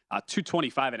Denver.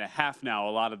 225.5 now.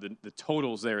 A lot of the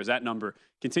totals there as that number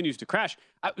continues to crash.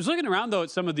 I was looking around though at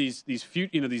some of these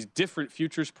different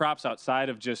futures props outside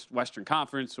of just Western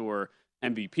Conference or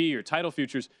MVP or title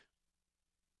futures.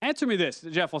 Answer me this,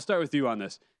 Jeff. I'll start with you on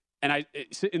this. And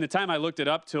in the time I looked it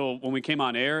up till when we came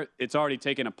on air, it's already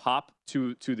taken a pop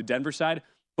to the Denver side.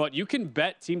 But you can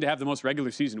bet team to have the most regular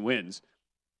season wins.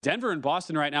 Denver and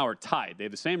Boston right now are tied. They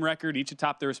have the same record, each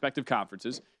atop their respective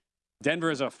conferences. Denver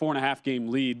has a 4.5 game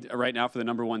lead right now for the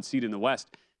number 1 seed in the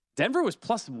West. Denver was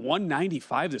plus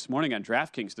 195 this morning on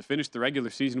DraftKings to finish the regular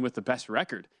season with the best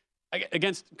record.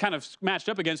 Kind of matched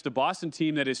up against a Boston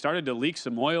team that has started to leak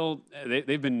some oil.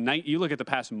 They've been, you look at the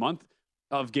past month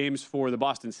of games for the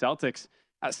Boston Celtics.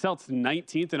 Celtics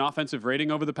 19th in offensive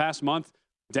rating over the past month.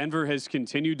 Denver has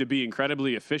continued to be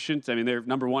incredibly efficient. I mean, they're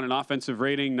number 1 in offensive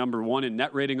rating, number 1 in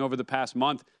net rating over the past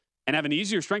month, and have an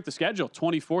easier strength of schedule,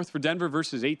 24th for Denver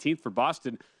versus 18th for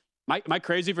Boston. Am I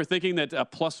crazy for thinking that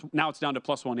now it's down to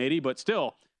plus 180, but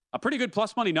still a pretty good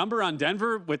plus money number on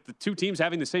Denver with the two teams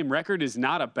having the same record is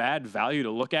not a bad value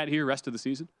to look at here rest of the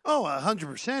season? Oh,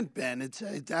 100%, Ben. It's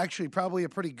actually probably a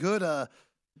pretty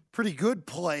good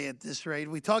play at this rate.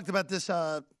 We talked about this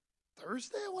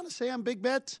Thursday, I want to say, on Big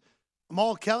Bets.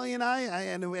 Amal Kelly and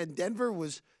and Denver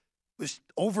was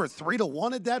over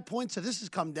 3-1 at that point, so this has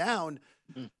come down.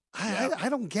 I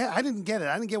didn't get it.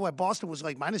 I didn't get why Boston was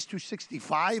like minus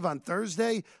 265 on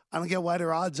Thursday. I don't get why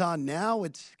they're odds on now.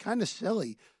 It's kind of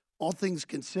silly, all things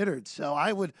considered. So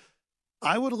I would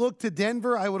look to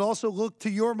Denver. I would also look to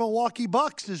your Milwaukee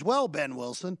Bucks as well, Ben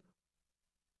Wilson.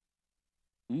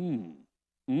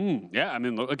 Yeah, I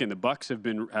mean, look, the Bucks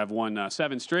have won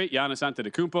 7 straight. Giannis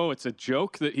Antetokounmpo. It's a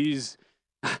joke that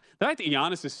the fact that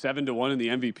Giannis is 7-1 in the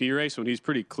MVP race when he's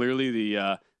pretty clearly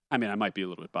the. I mean, I might be a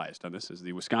little bit biased on this as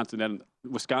the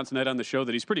Wisconsinite on the show,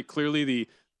 that he's pretty clearly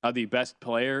the best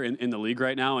player in the league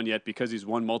right now, and yet because he's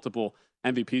won multiple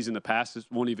MVPs in the past,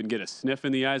 won't even get a sniff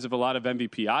in the eyes of a lot of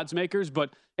MVP odds makers. But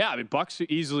yeah, I mean, Bucks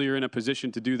easily are in a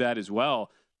position to do that as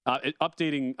well.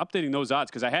 Updating those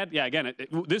odds because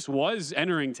this was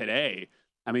entering today.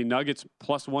 I mean, Nuggets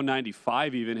plus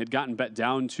 195 even had gotten bet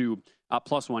down to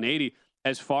plus 180.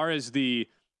 As far as the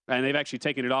and they've actually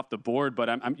taken it off the board.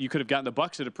 But you could have gotten the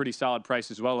Bucks at a pretty solid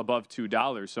price as well, above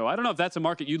 $2. So I don't know if that's a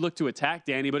market you'd look to attack,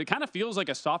 Danny, but it kind of feels like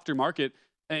a softer market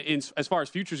as far as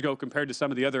futures go compared to some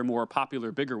of the other more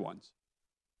popular, bigger ones.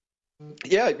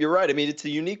 Yeah, you're right. I mean, it's a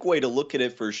unique way to look at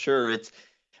it for sure.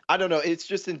 I don't know. It's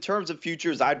just in terms of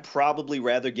futures, I'd probably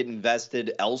rather get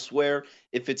invested elsewhere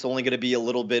if it's only going to be a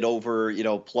little bit over,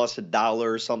 plus $1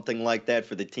 or something like that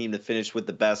for the team to finish with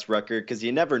the best record. Because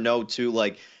you never know, too,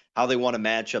 like how they want to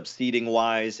match up seeding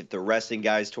wise, if they're resting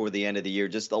guys toward the end of the year.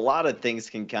 Just a lot of things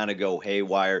can kind of go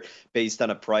haywire based on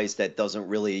a price that doesn't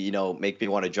really, make me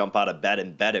want to jump out of bed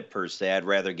and bet it per se. I'd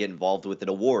rather get involved with an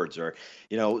awards or,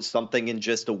 something in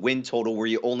just a win total where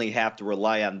you only have to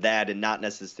rely on that and not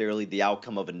necessarily the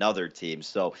outcome of another team.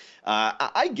 So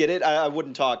I get it. I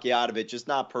wouldn't talk you out of it, just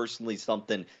not personally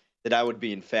something that I would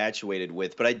be infatuated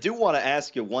with. But I do want to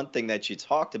ask you one thing that you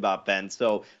talked about, Ben.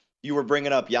 So you were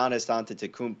bringing up Giannis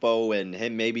Antetokounmpo and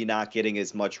him maybe not getting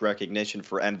as much recognition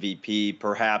for MVP,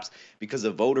 perhaps because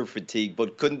of voter fatigue.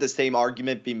 But couldn't the same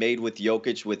argument be made with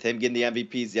Jokic, with him getting the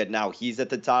MVPs, yet now he's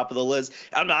at the top of the list?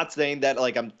 I'm not saying that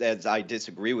as I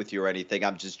disagree with you or anything.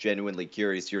 I'm just genuinely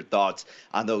curious your thoughts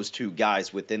on those two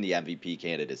guys within the MVP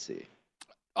candidacy.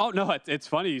 Oh, no, it's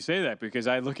funny you say that because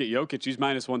I look at Jokic. He's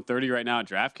minus 130 right now at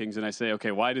DraftKings, and I say,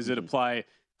 okay, why does it apply?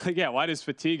 Yeah, why does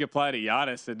fatigue apply to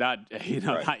Giannis and not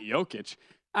Jokic?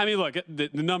 I mean, look, the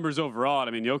numbers overall. I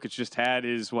mean, Jokic just had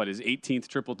his 18th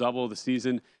triple-double of the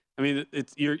season. I mean,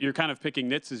 you're kind of picking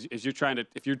nits as you're trying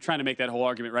to make that whole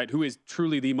argument, right? Who is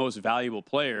truly the most valuable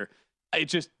player? It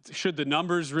just, should the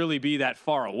numbers really be that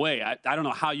far away? I don't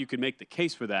know how you could make the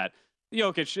case for that.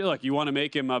 Jokic, look, you want to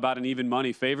make him about an even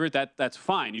money favorite. That's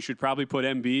fine. You should probably put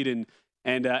Embiid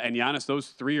and Giannis. Those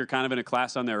three are kind of in a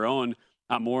class on their own.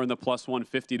 More in the plus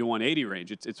 150 to 180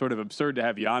 range. It's sort of absurd to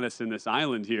have Giannis in this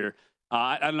island here.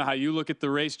 I don't know how you look at the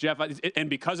race, Jeff. And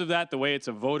because of that, the way it's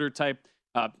a voter type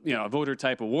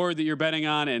award that you're betting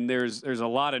on, and there's a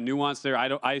lot of nuance there.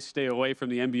 I stay away from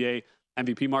the NBA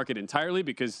MVP market entirely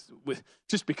because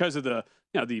of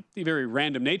the very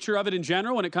random nature of it in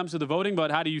general when it comes to the voting.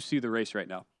 But how do you see the race right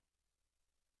now?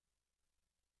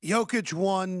 Jokic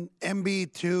 1,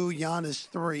 Embiid 2, Giannis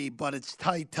 3, but it's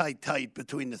tight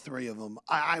between the three of them.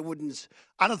 I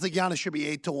don't think Giannis should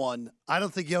be 8-1. I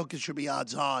don't think Jokic should be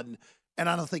odds on, and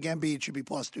I don't think Embiid should be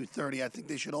plus 230. I think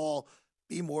they should all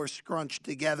be more scrunched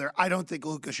together. I don't think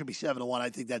Luka should be 7-1.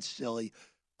 I think that's silly.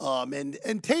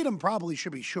 And Tatum probably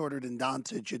should be shorter than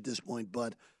Doncic at this point,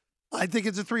 but I think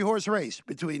it's a 3-horse race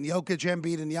between Jokic,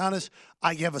 Embiid, and Giannis.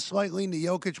 I give a slight lean to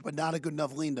Jokic, but not a good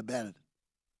enough lean to bet it.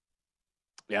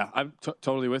 Yeah, I'm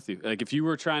totally with you. Like if you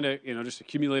were trying to, just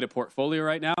accumulate a portfolio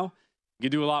right now, you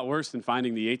could do a lot worse than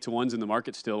finding the 8-1s in the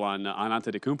market still on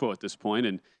Antetokounmpo at this point.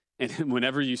 And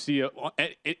whenever you see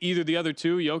either the other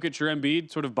two, Jokic or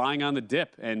Embiid, sort of buying on the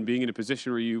dip and being in a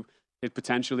position where you could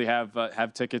potentially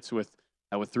have tickets with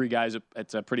three guys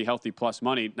at a pretty healthy plus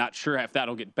money. Not sure if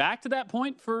that'll get back to that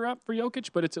point for Jokic,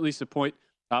 but it's at least a point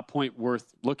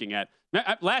worth looking at.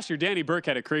 Last year, Danny Burke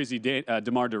had a crazy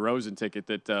DeMar DeRozan ticket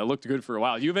that looked good for a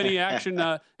while. You have any action,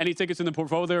 any tickets in the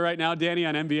portfolio right now, Danny,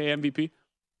 on NBA MVP?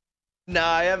 Nah,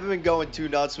 I haven't been going too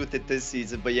nuts with it this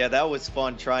season, but yeah, that was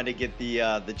fun trying to get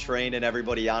the train and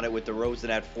everybody on it with DeRozan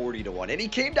at 40-1, and he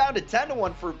came down to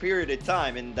 10-1 for a period of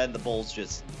time, and then the Bulls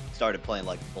just started playing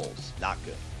like the Bulls. Not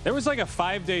good. There was like a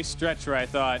 5-day stretch where I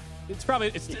thought it's not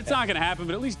going to happen,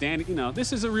 but at least Danny,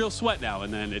 this is a real sweat now,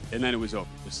 and then it was over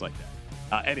just like that.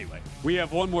 Anyway, we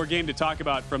have one more game to talk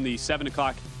about from the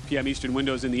 7:00 p.m. Eastern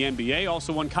windows in the NBA.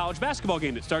 Also one college basketball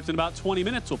game that starts in about 20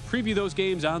 minutes. We'll preview those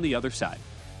games on the other side.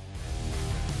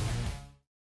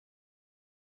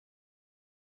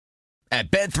 At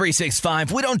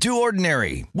Bet365, we don't do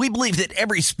ordinary. We believe that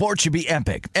every sport should be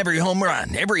epic. Every home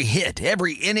run, every hit,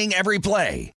 every inning, every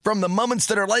play. From the moments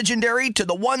that are legendary to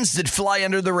the ones that fly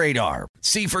under the radar.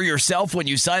 See for yourself when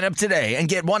you sign up today and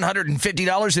get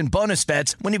 $150 in bonus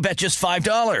bets when you bet just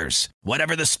 $5.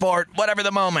 Whatever the sport, whatever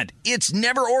the moment, it's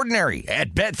never ordinary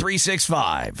at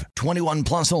Bet365. 21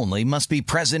 plus only. Must be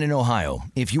present in Ohio.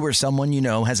 If you or someone you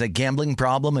know has a gambling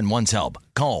problem and wants help,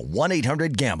 call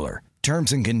 1-800-GAMBLER.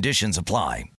 Terms and conditions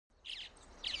apply.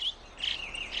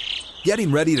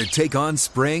 Getting ready to take on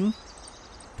spring?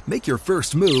 Make your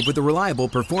first move with the reliable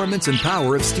performance and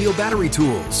power of Steel battery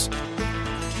tools.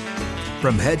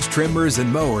 From hedge trimmers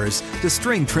and mowers to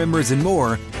string trimmers and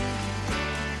more,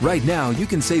 right now you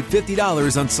can save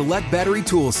 $50 on select battery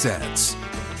tool sets.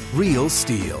 Real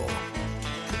Steel.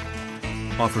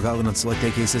 Offer valid on select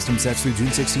AK system sets through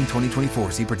June 16,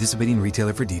 2024. See participating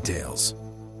retailer for details.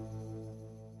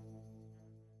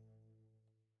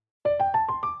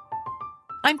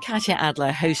 I'm Katya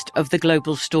Adler, host of The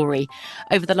Global Story.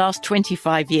 Over the last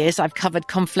 25 years, I've covered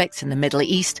conflicts in the Middle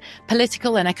East,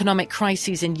 political and economic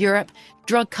crises in Europe,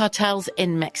 drug cartels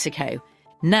in Mexico.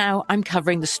 Now I'm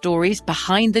covering the stories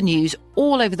behind the news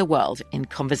all over the world in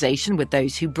conversation with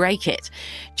those who break it.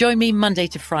 Join me Monday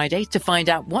to Friday to find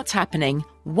out what's happening,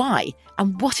 why,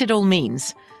 and what it all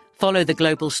means. Follow The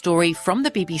Global Story from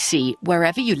the BBC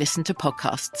wherever you listen to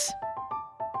podcasts.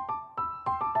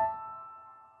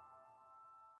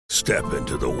 Step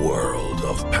into the world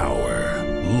of power,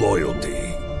 loyalty,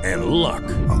 and luck.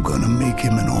 I'm gonna make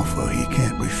him an offer he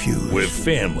can't refuse. With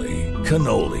family,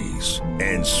 cannolis,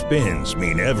 and spins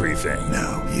mean everything.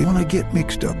 Now, you wanna get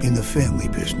mixed up in the family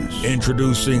business.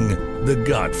 Introducing The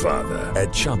Godfather at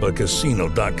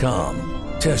ChumbaCasino.com.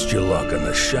 Test your luck in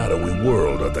the shadowy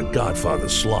world of The Godfather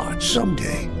slot.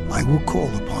 Someday, I will call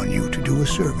upon you to do a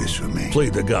service for me. Play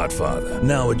The Godfather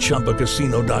now at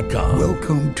ChumbaCasino.com.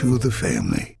 Welcome to the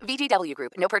family. VGW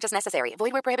Group. No purchase necessary.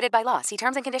 Void where prohibited by law. See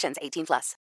terms and conditions.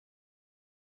 18+.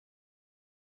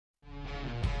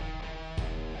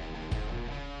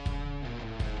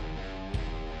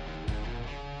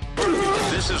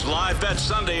 This is Live Bet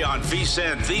Sunday on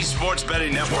VSiN, the Sports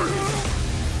Betting Network.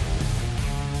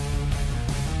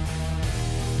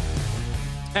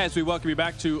 As we welcome you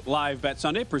back to Live Bet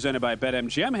Sunday, presented by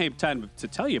BetMGM. Hey, time to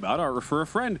tell you about our Refer a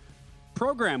Friend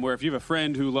program, where if you have a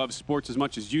friend who loves sports as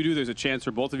much as you do, there's a chance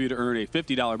for both of you to earn a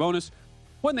 $50 bonus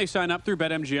when they sign up through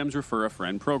BetMGM's Refer a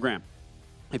Friend program.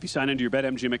 If you sign into your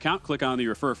BetMGM account, click on the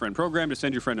Refer a Friend program to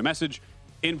send your friend a message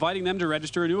inviting them to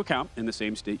register a new account in the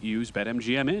same state you use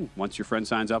BetMGM in. Once your friend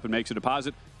signs up and makes a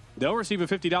deposit, they'll receive a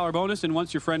 $50 bonus, and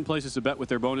once your friend places a bet with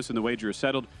their bonus and the wager is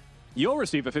settled, you'll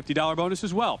receive a $50 bonus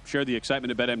as well. Share the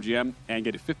excitement at BetMGM and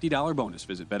get a $50 bonus.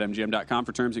 Visit BetMGM.com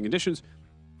for terms and conditions.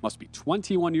 Must be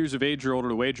 21 years of age or older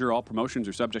to wager. All promotions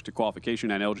are subject to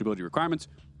qualification and eligibility requirements.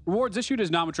 Rewards issued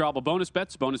as non-withdrawable bonus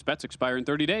bets. Bonus bets expire in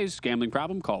 30 days. Gambling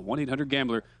problem? Call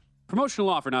 1-800-GAMBLER. Promotional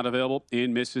offer not available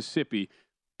in Mississippi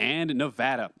and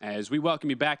Nevada. As we welcome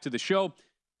you back to the show,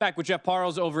 back with Jeff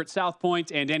Parles over at South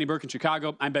Point and Danny Burke in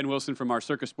Chicago. I'm Ben Wilson from our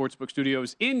Circa Sportsbook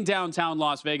Studios in downtown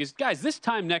Las Vegas. Guys, this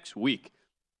time next week,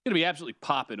 it's going to be absolutely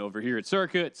popping over here at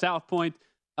Circa, at South Point.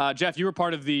 Jeff, you were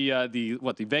part of the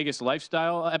Vegas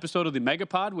lifestyle episode of the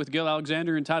Megapod with Gil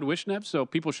Alexander and Todd Wishnev, so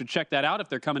people should check that out if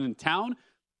they're coming in town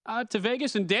to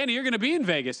Vegas. And Danny, you're going to be in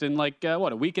Vegas in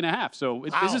a week and a half. So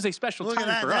this is a special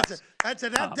time for us.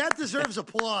 That deserves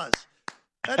applause.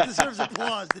 That deserves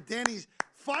applause that Danny's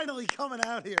finally coming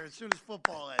out here as soon as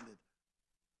football ended.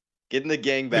 Getting the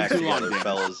gang back together,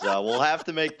 fellas. We'll have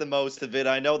to make the most of it.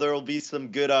 I know there will be some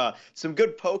good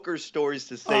poker stories,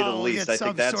 to say the least. I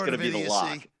think that's going to be the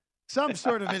lock. Some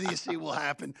sort of idiocy will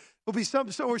happen. There'll be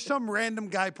some random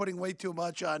guy putting way too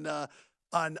much on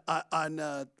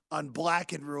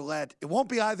black and roulette. It won't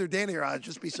be either Danny or I. It'll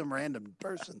just be some random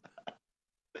person.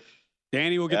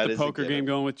 Danny will get the poker game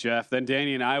going with Jeff. Then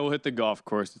Danny and I will hit the golf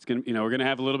course. It's gonna, we're gonna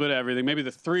have a little bit of everything. Maybe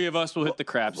the three of us will hit the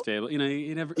craps table. You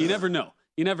never know.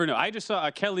 You never know. I just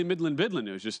saw Kelly Midland Bidlin,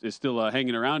 who is still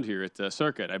hanging around here at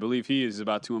Circuit. I believe he is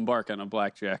about to embark on a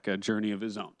blackjack journey of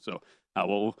his own. So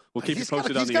we'll keep you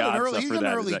posted on the odds he's for that. He's got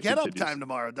an early get-up time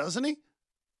tomorrow, doesn't he?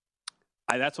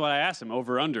 That's what I asked him,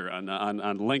 over under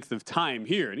on length of time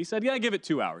here, and he said, "Yeah, give it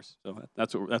 2 hours." So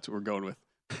that's what we're going with.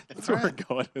 That's what we're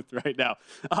going with right now.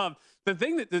 The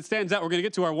thing that stands out, we're going to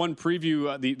get to our one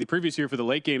preview, the previews here for the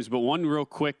late games, but one real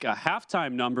quick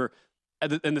halftime number.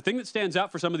 And the thing that stands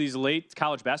out for some of these late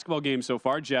college basketball games so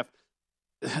far, Jeff,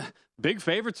 big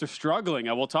favorites are struggling.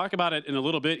 We'll talk about it in a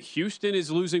little bit. Houston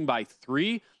is losing by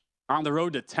 3 on the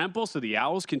road to Temple, so the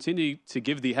Owls continue to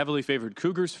give the heavily favored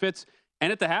Cougars fits.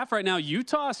 And at the half right now,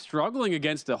 Utah is struggling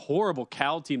against a horrible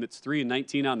Cal team that's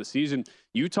 3-19 on the season.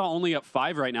 Utah only up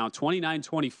 5 right now,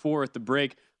 29-24 at the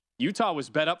break. Utah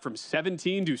was bet up from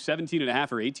 17 to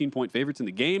 17.5 or 18-point favorites in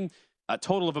the game. A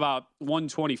total of about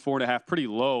 124.5, pretty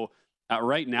low.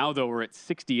 Right now, though, we're at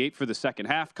 68 for the second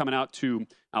half, coming out to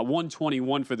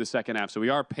 121 for the second half. So we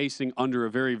are pacing under a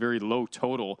very, very low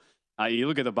total. You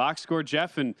look at the box score,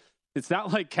 Jeff, and it's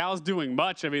not like Cal's doing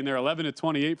much. I mean, they're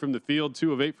 11-28 from the field,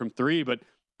 2 of 8 from 3, but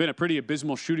been a pretty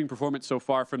abysmal shooting performance so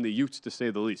far from the Utes, to say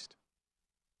the least.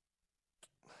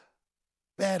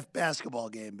 Bad basketball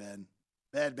game, Ben.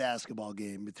 Bad basketball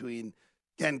game between,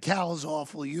 again, Cal's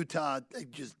awful, Utah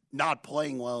just not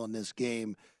playing well in this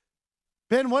game.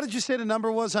 Ben, what did you say the number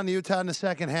was on Utah in the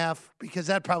second half? Because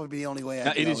that'd probably be the only way I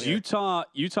could It go is here.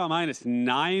 Utah minus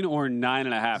 9 or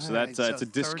 9.5. So that's it's a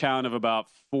discount of about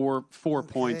four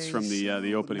points from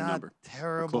the opening number.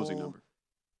 Terrible. Closing number.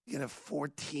 You know,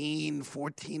 14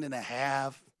 and a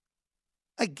half.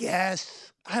 I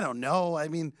guess. I don't know. I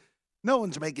mean, No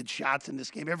one's making shots in this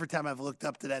game. Every time I've looked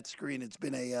up to that screen, it's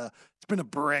been a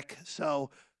brick. So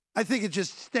I think it's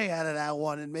just stay out of that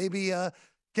one and maybe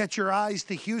get your eyes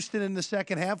to Houston in the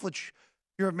second half, which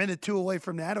you're a minute 2 away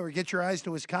from that, or get your eyes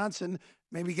to Wisconsin,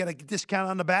 maybe get a discount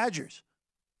on the Badgers.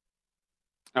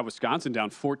 Wisconsin down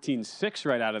 14-6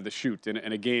 right out of the chute in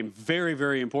a game very,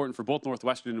 very important for both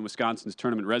Northwestern and Wisconsin's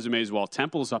tournament resumes, while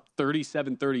Temple's up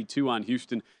 37-32 on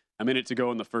Houston. A minute to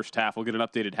go in the first half. We'll get an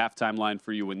updated halftime line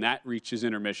for you when that reaches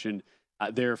intermission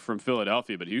there from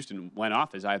Philadelphia. But Houston went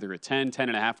off as either a 10,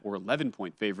 10.5, or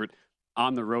 11-point favorite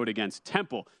on the road against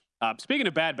Temple. Speaking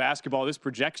of bad basketball, this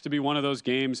projects to be one of those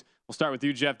games. We'll start with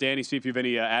you, Jeff. Danny, see if you have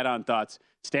any add-on thoughts.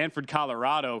 Stanford,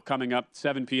 Colorado, coming up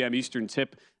 7 p.m. Eastern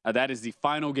tip. That is the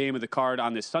final game of the card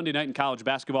on this Sunday night in college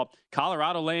basketball.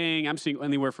 Colorado laying, I'm seeing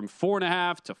anywhere from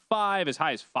 4.5 to 5, as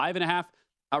high as 5.5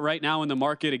 right now in the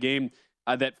market. A game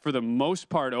that for the most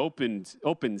part opened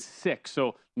 6.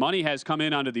 So money has come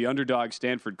in onto the underdog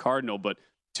Stanford Cardinal, but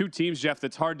two teams, Jeff,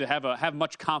 that's hard to have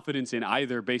much confidence in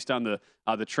either based on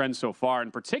the trend so far.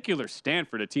 In particular,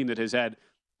 Stanford, a team that has had,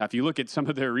 if you look at some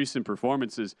of their recent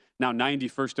performances, now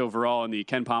 91st overall in the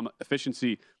KenPom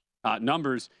efficiency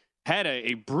numbers, had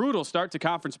a brutal start to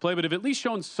conference play, but have at least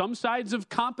shown some sides of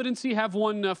competency, have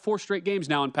won 4 straight games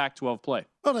now in Pac-12 play.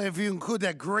 Well, if you include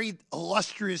that great,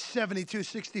 illustrious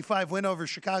 72-65 win over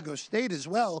Chicago State as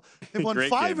well, they've won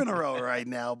 5 in a row right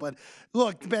now. But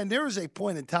look, Ben, there was a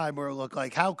point in time where it looked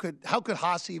like how could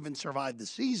Haas even survive the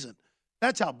season?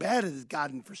 That's how bad it had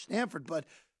gotten for Stanford. But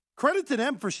credit to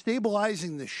them for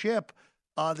stabilizing the ship.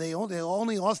 They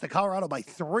only lost to Colorado by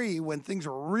 3 when things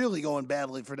were really going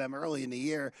badly for them early in the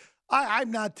year.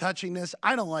 I'm not touching this.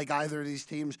 I don't like either of these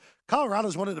teams.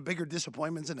 Colorado's one of the bigger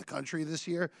disappointments in the country this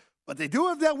year. But they do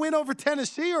have that win over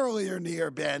Tennessee earlier in the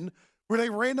year, Ben, where they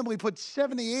randomly put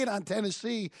 78 on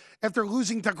Tennessee after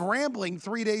losing to Grambling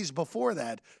 3 days before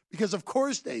that, because of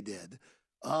course they did.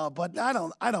 But I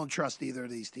don't trust either of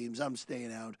these teams. I'm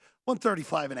staying out.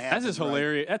 135.5. That's just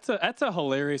hilarious. That's a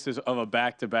hilarious of a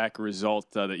back-to-back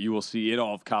result that you will see in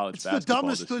all of college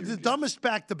basketball. The dumbest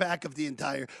back-to-back of the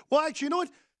entire. Well, actually, you know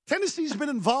what? Tennessee's been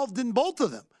involved in both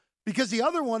of them, because the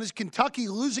other one is Kentucky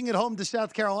losing at home to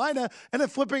South Carolina and then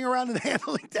flipping around and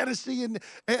handling Tennessee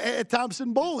at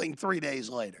Thompson Bowling 3 days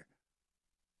later.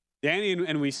 Danny,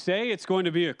 and we say it's going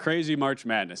to be a crazy March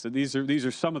Madness. These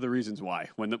are some of the reasons why.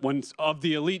 When of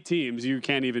the elite teams, you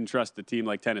can't even trust a team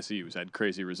like Tennessee, who's had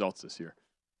crazy results this year.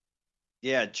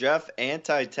 Yeah, Jeff,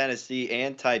 anti-Tennessee,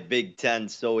 anti-Big Ten.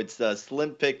 So it's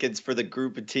slim pickings for the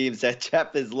group of teams that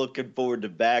Jeff is looking forward to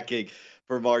backing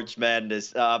for March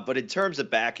Madness. But in terms of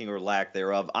backing or lack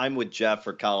thereof, I'm with Jeff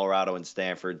for Colorado and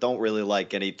Stanford. Don't really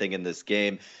like anything in this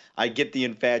game. I get the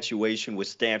infatuation with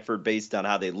Stanford based on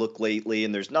how they look lately,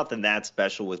 and there's nothing that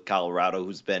special with Colorado,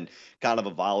 who's been kind of a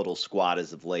volatile squad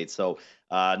as of late. So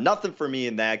nothing for me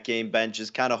in that game, Ben.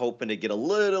 Just kind of hoping to get a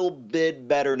little bit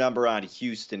better number on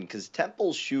Houston, because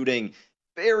Temple's shooting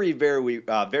very,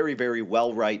 very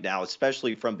well right now,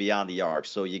 especially from beyond the arc.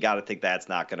 So you got to think that's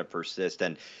not going to persist,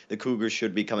 and the Cougars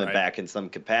should be coming back in some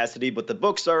capacity. But the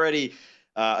book's already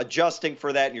adjusting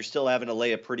for that, and you're still having to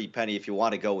lay a pretty penny if you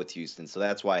want to go with Houston. So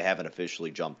that's why I haven't officially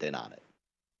jumped in on it.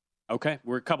 Okay,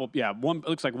 we're it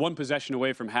looks like one possession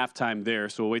away from halftime there.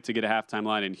 So we'll wait to get a halftime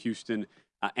line in Houston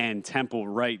and Temple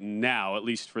right now, at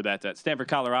least for that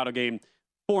Stanford-Colorado game.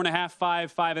 4.5,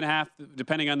 5, 5.5,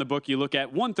 depending on the book you look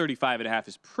at. 135.5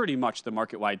 is pretty much the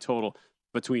market-wide total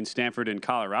between Stanford and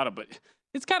Colorado. But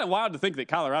it's kind of wild to think that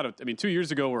Colorado, 2 years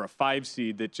ago, were a 5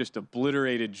 seed that just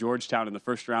obliterated Georgetown in the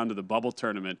first round of the bubble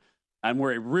tournament, and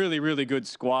were a really, really good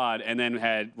squad, and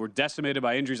then were decimated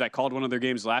by injuries. I called one of their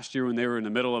games last year when they were in the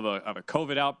middle of a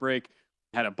COVID outbreak,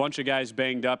 had a bunch of guys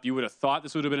banged up. You would have thought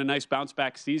this would have been a nice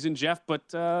bounce-back season, Jeff, but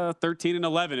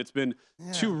 13-11. It's been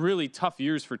 2 really tough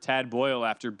years for Tad Boyle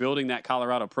after building that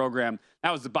Colorado program.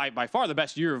 That was by far the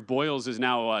best year of Boyle's. Is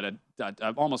now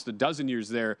almost a dozen years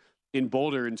there in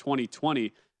Boulder in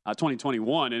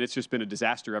 2021, and it's just been a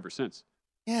disaster ever since.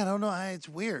 Yeah, I don't know. It's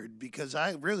weird because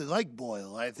I really like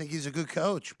Boyle. I think he's a good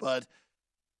coach, but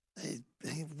a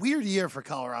weird year for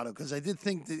Colorado, because I did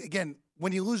think that, again,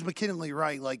 when you lose McKinley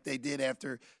Wright like they did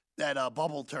after that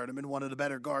bubble tournament, one of the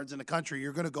better guards in the country,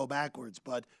 you're going to go backwards.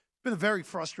 But it's been a very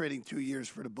frustrating 2 years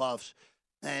for the Buffs.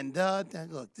 And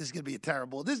look, this is going to be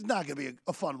this is not going to be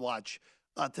a fun watch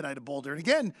tonight at Boulder. And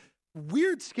again,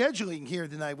 weird scheduling here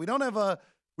tonight. We don't have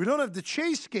the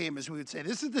Chase game, as we would say.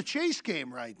 This is the Chase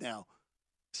game right now.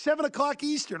 7:00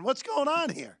 Eastern. What's going on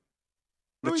here?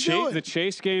 The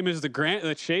Chase game is the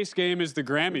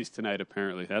Grammys tonight.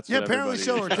 Apparently, that's what apparently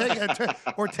so.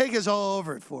 Ortega's all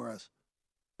over it for us.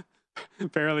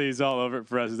 Apparently he's all over it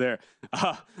for us there.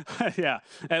 Yeah.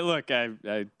 And look,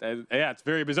 it's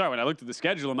very bizarre. When I looked at the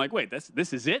schedule, I'm like, wait,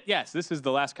 this is it? Yes, this is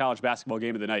the last college basketball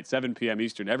game of the night, 7 p.m.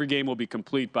 Eastern. Every game will be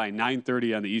complete by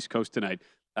 9:30 on the East Coast tonight.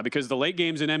 Because the late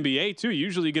games in NBA, too,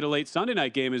 usually you get a late Sunday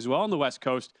night game as well on the West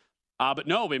Coast. But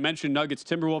no, we mentioned Nuggets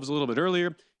Timberwolves a little bit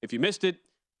earlier. If you missed it,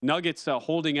 Nuggets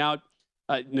holding out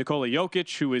Nikola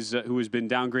Jokic, who has been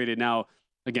downgraded now.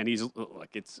 Again, he's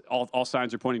like all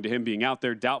signs are pointing to him being out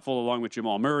there. Doubtful along with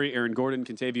Jamal Murray, Aaron Gordon,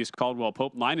 Kentavious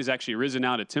Caldwell-Pope. Line has actually risen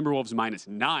now to Timberwolves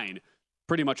 -9,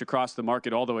 pretty much across the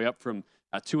market, all the way up from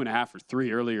 2.5 or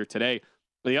 3 earlier today.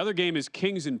 The other game is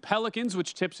Kings and Pelicans,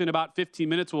 which tips in about 15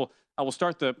 minutes. I will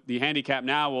start the handicap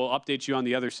now. We'll update you on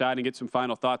the other side and get some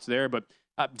final thoughts there. But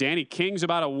Danny, Kings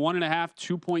about a 1.5,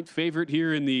 2-point favorite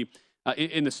here in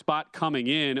the spot coming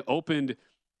in. Opened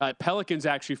Pelicans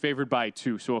actually favored by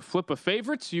 2. So a flip of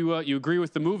favorites. You agree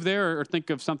with the move there, or think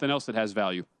of something else that has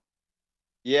value?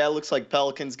 Yeah, it looks like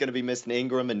Pelicans going to be missing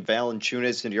Ingram and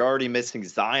Valanciunas, and you're already missing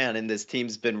Zion, and this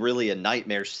team's been really a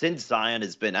nightmare since Zion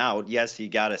has been out. Yes, he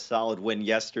got a solid win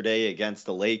yesterday against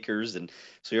the Lakers, and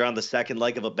so you're on the second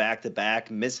leg of a back-to-back,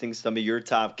 missing some of your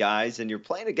top guys, and you're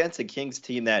playing against a Kings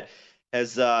team that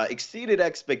has exceeded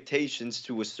expectations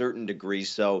to a certain degree.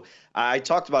 So I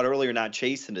talked about earlier not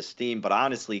chasing the steam, but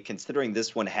honestly, considering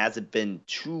this one hasn't been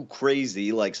too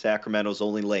crazy, like Sacramento's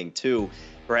only laying 2,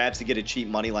 perhaps to get a cheap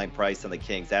money line price on the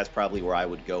Kings, that's probably where I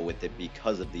would go with it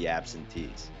because of the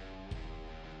absentees.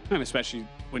 And especially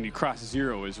when you cross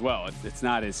 0 as well. It's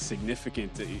not as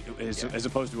significant as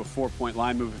opposed to a 4-point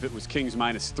line move if it was Kings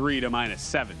 -3 to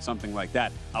 -7, something like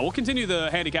that. We'll continue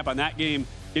the handicap on that game,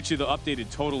 get you the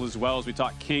updated total as well as we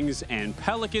talk Kings and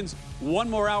Pelicans. One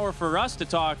more hour for us to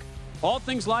talk all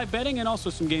things live betting and also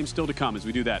some games still to come as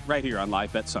we do that right here on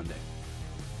Live Bet Sunday.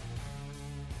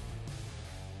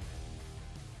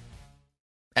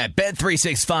 At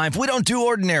Bet365, we don't do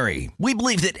ordinary. We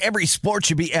believe that every sport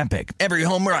should be epic. Every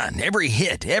home run, every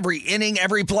hit, every inning,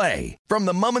 every play. From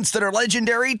the moments that are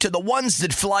legendary to the ones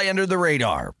that fly under the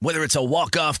radar. Whether it's a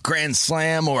walk-off grand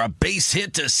slam or a base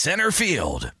hit to center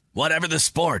field. Whatever the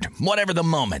sport, whatever the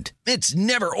moment. It's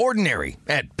never ordinary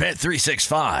at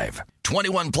Bet365.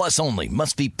 21 plus only.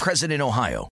 Must be present in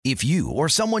Ohio. If you or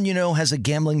someone you know has a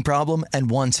gambling problem and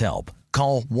wants help,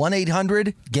 call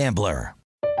 1-800-GAMBLER.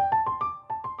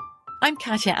 I'm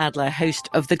Katya Adler, host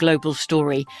of The Global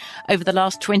Story. Over the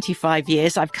last 25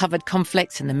 years, I've covered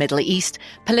conflicts in the Middle East,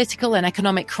 political and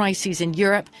economic crises in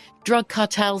Europe, drug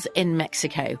cartels in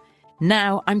Mexico.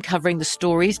 Now I'm covering the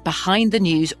stories behind the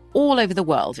news all over the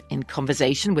world in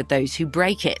conversation with those who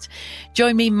break it.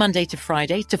 Join me Monday to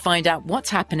Friday to find out what's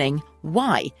happening,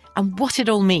 why, and what it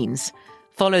all means.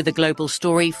 Follow The Global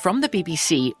Story from the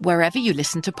BBC wherever you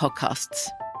listen to podcasts.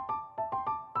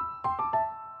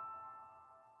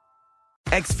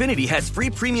 Xfinity has free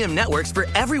premium networks for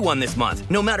everyone this month,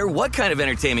 no matter what kind of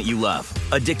entertainment you love.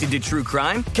 Addicted to true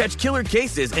crime? Catch killer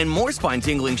cases and more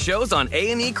spine-tingling shows on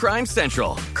A&E Crime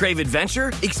Central. Crave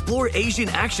adventure? Explore Asian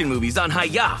action movies on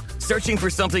Hi-YAH. Searching for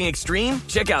something extreme?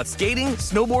 Check out skating,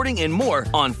 snowboarding, and more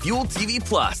on Fuel TV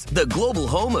Plus, the global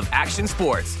home of action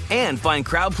sports. And find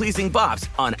crowd-pleasing bops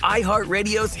on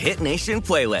iHeartRadio's Hit Nation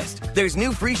playlist. There's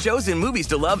new free shows and movies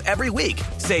to love every week.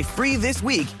 Say free this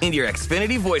week in your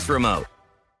Xfinity voice remote.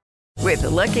 With the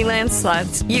Lucky Land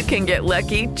Slots, you can get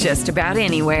lucky just about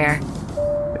anywhere.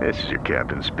 This is your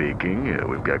captain speaking.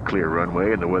 We've got clear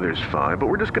runway and the weather's fine, but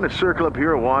we're just going to circle up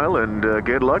here a while and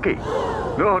get lucky.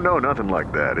 No, nothing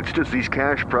like that. It's just these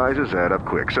cash prizes add up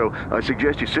quick. So I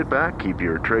suggest you sit back, keep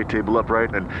your tray table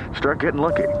upright, and start getting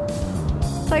lucky.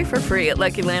 Play for free at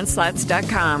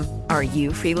LuckyLandSlots.com. Are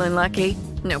you feeling lucky?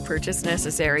 No purchase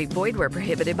necessary. Void where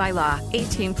prohibited by law.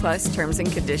 18 plus terms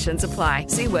and conditions apply.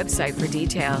 See website for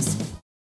details.